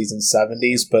 1960s and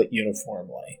 70s, but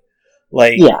uniformly.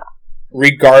 Like, yeah.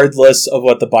 Regardless of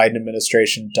what the Biden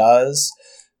administration does,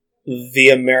 the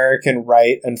American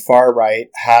right and far right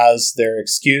has their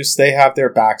excuse. They have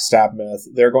their backstab myth.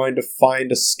 They're going to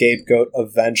find a scapegoat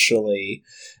eventually.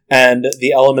 And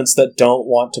the elements that don't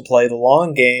want to play the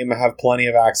long game have plenty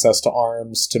of access to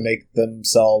arms to make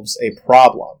themselves a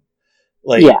problem.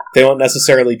 Like, Yeah. they won't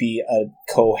necessarily be a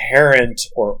coherent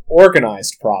or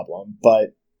organized problem,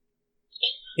 but,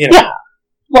 you know. Yeah.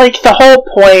 Like, the whole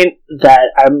point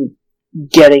that I'm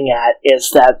getting at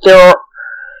is that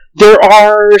there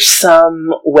are some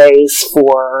ways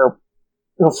for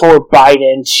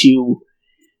Biden to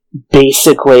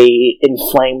basically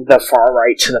inflame the far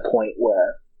right to the point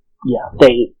where,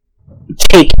 they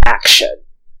take action,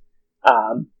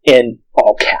 in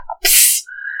all caps.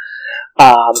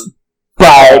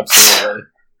 Absolutely.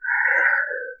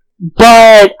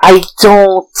 But I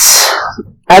don't,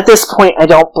 at this point, I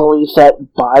don't believe that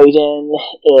Biden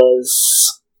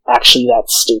is actually that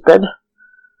stupid.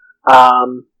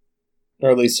 Or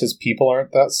at least his people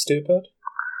aren't that stupid.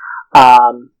 I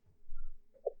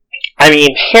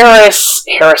mean,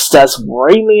 Harris does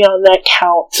worry me on that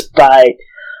count, but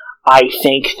I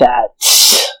think that...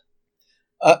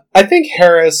 I think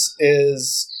Harris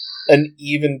is an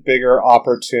even bigger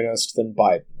opportunist than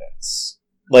Biden is.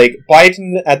 Like,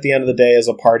 Biden, at the end of the day, is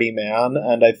a party man,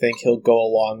 and I think he'll go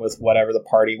along with whatever the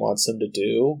party wants him to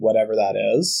do, whatever that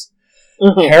is.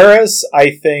 Mhm. Harris, I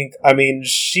think, I mean,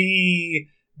 she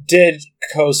did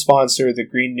co-sponsor the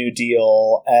Green New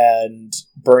Deal and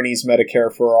Bernie's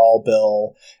Medicare for All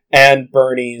bill and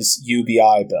Bernie's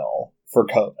UBI bill for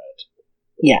COVID.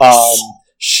 Yes.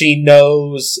 She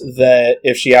knows that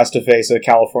if she has to face a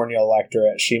California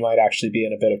electorate, she might actually be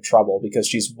in a bit of trouble because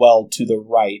she's well to the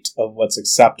right of what's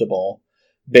acceptable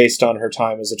based on her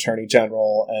time as Attorney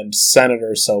General and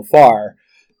Senator so far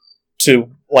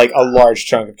to, like, a large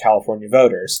chunk of California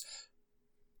voters.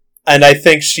 And I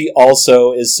think she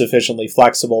also is sufficiently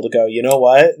flexible to go, you know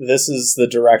what, this is the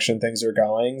direction things are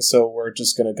going, so we're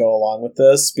just going to go along with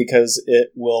this because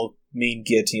it will mean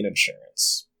guillotine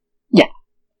insurance. Yeah.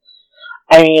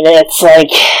 I mean, it's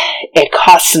like, it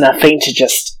costs nothing to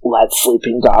just let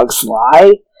sleeping dogs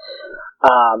lie,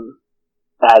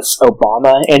 as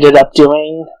Obama ended up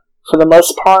doing for the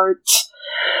most part.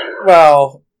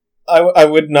 Well, I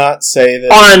would not say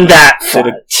that... On that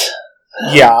front.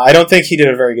 Yeah, I don't think he did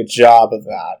a very good job of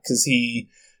that, because he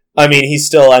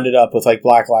still ended up with, like,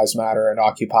 Black Lives Matter and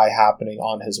Occupy happening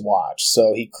on his watch,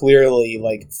 so he clearly,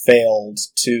 like, failed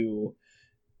to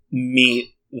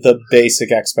meet the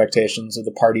basic expectations of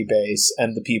the party base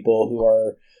and the people who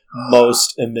are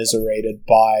most immiserated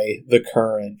by the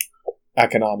current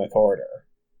economic order.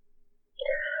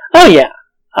 Oh, yeah.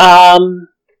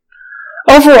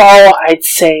 Overall, I'd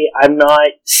say I'm not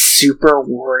super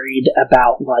worried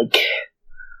about, like,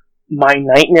 my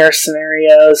nightmare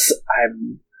scenarios.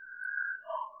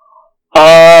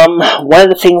 One of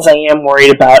the things I am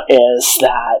worried about is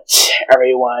that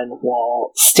everyone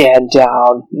will stand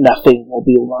down, nothing will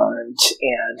be learned,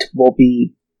 and we'll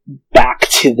be back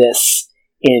to this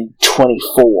in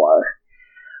 24.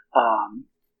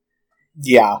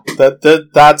 Yeah,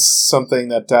 that's something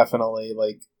that definitely,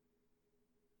 like,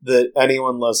 that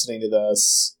anyone listening to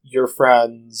this, your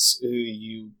friends who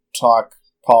you talk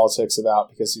politics about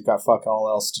because you've got fuck all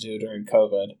else to do during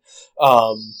COVID,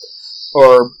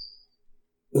 or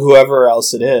whoever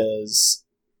else it is,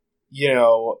 you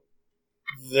know,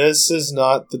 this is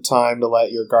not the time to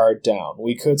let your guard down.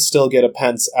 We could still get a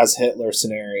Pence as Hitler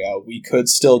scenario. We could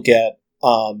still get,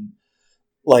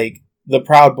 like, the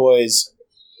Proud Boys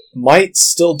might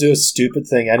still do a stupid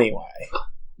thing anyway.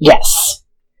 Yes.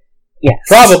 Yes.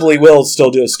 Probably will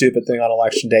still do a stupid thing on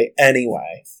election day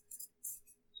anyway.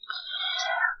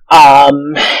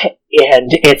 And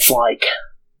it's like...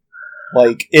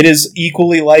 Like, it is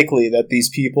equally likely that these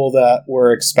people that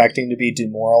were expecting to be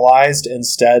demoralized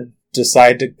instead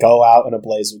decide to go out in a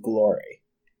blaze of glory.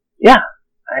 Yeah.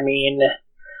 I mean,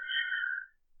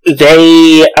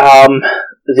 they,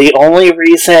 the only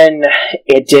reason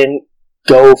it didn't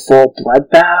go full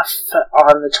bloodbath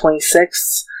on the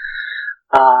 26th,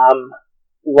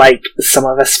 like some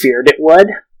of us feared it would,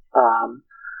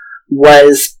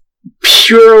 was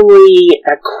purely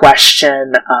a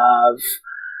question of,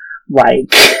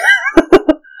 like,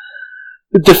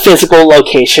 the physical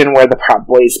location where the Proud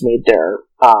Boys made their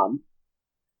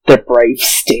brave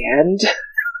stand.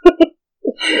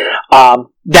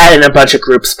 That and a bunch of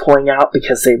groups pulling out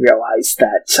because they realized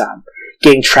that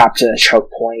getting trapped in a choke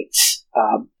point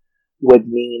would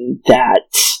mean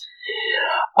that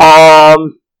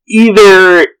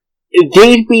either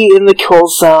they'd be in the kill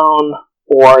zone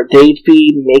or they'd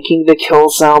be making the kill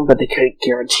zone, but they couldn't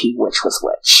guarantee which was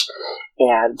which.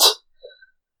 And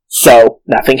so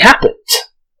nothing happened.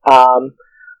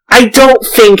 I don't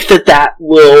think that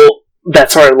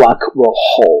sort of luck will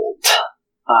hold.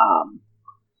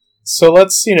 So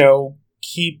let's,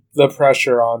 keep the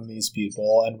pressure on these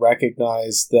people and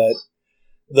recognize that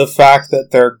the fact that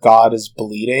their god is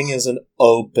bleeding is an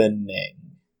opening.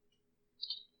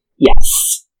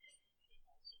 Yes.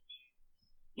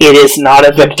 It is not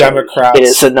a The victory. Democrats It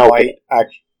is an opening.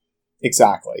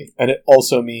 Exactly. And it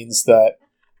also means that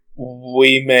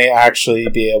we may actually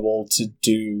be able to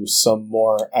do some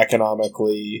more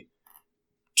economically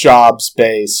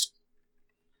jobs-based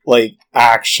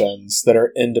actions that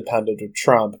are independent of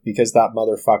Trump because that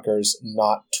motherfucker's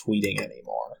not tweeting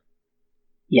anymore.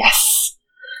 Yes.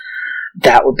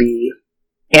 That would be...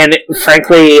 And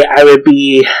frankly, I would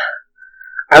be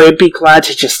glad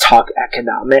to just talk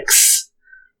economics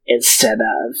instead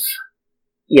of,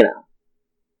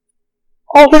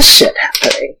 all this shit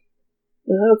happening.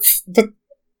 But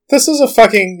this is a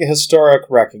fucking historic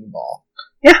wrecking ball.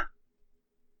 Yeah.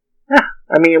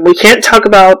 I mean, we can't talk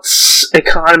about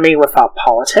economy without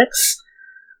politics.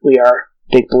 We are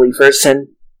big believers in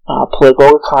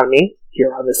political economy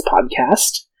here on this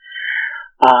podcast.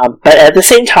 But at the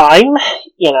same time,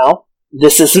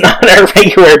 this is not a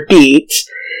regular beat.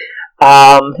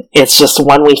 It's just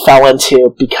one we fell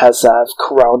into because of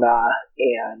Corona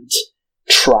and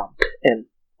Trump and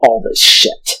all this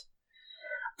shit.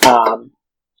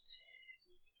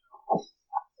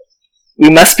 We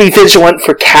must be vigilant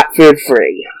for cat food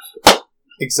free.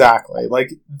 Exactly.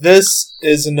 This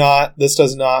does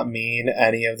not mean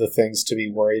any of the things to be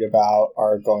worried about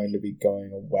are going to be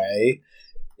going away.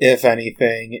 If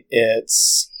anything,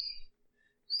 it's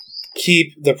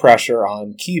keep the pressure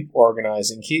on, keep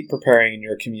organizing, keep preparing in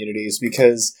your communities,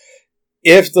 because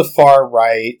if the far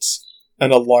right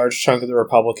and a large chunk of the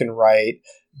Republican right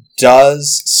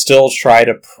does still try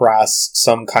to press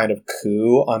some kind of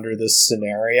coup under this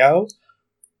scenario,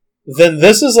 then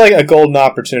this is a golden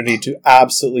opportunity to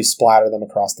absolutely splatter them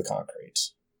across the concrete.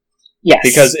 Yes.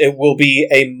 Because it will be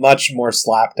a much more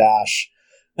slapdash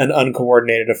and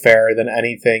uncoordinated affair than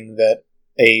anything that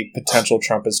a potential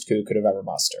Trumpist coup could have ever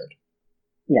mustered.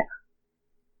 Yeah.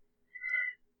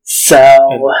 So...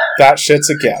 And that shit's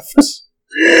a gift.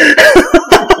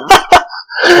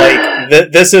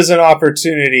 This is an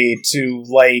opportunity to,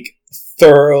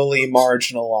 thoroughly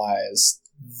marginalize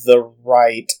the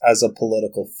right as a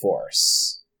political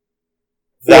force.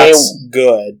 That's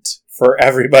good for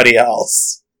everybody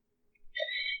else.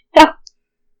 Yeah.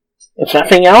 If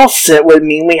nothing else, it would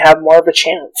mean we have more of a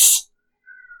chance.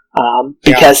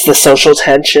 Because the social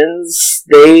tensions,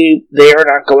 they are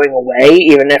not going away,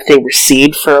 even if they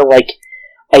recede for,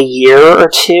 a year or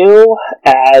two,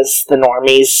 as the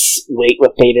normies wait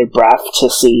with bated breath to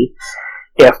see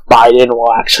if Biden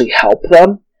will actually help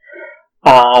them.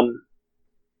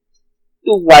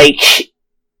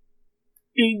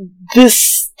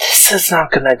 This is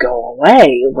not gonna go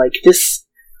away.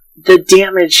 The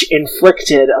damage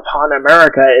inflicted upon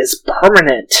America is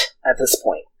permanent at this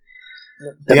point.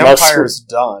 The Empire's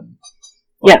done.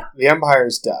 The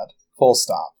Empire's dead. Full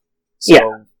stop.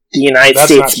 So the United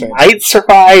States might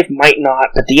survive, might not,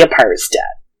 but the Empire's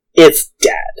dead. It's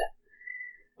dead.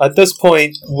 At this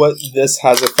point, what this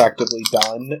has effectively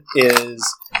done is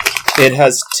it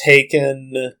has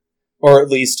taken, or at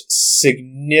least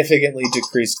significantly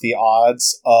decreased the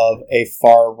odds of a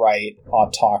far-right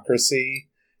autocracy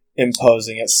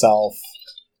imposing itself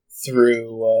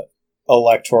through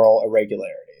electoral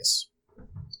irregularities.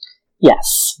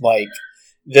 Yes.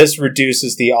 This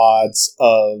reduces the odds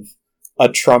of a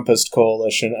Trumpist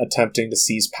coalition attempting to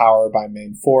seize power by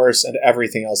main force and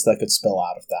everything else that could spill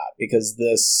out of that. Because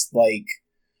this,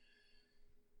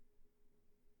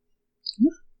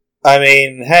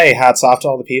 hey, hats off to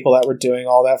all the people that were doing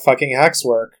all that fucking hex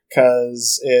work,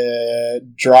 because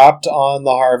it dropped on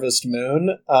the harvest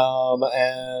moon,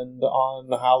 and on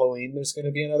Halloween there's going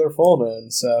to be another full moon,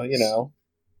 so,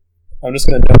 I'm just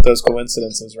going to note those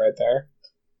coincidences right there.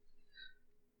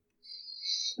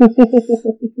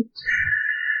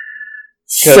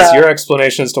 Because your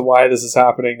explanation as to why this is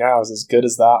happening now is as good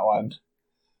as that one.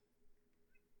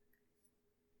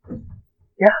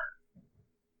 Yeah.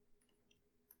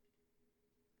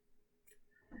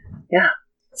 Yeah.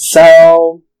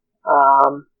 So,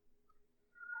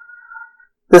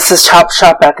 this is Chop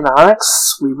Shop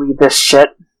Economics. We read this shit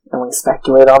and we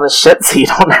speculate on this shit so you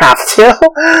don't have to.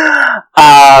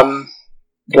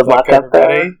 Good luck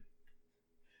everybody.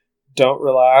 Don't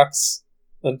relax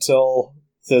until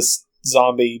this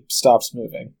zombie stops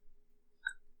moving.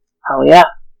 Oh yeah.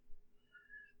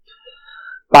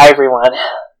 Bye everyone.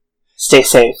 Stay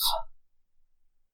safe.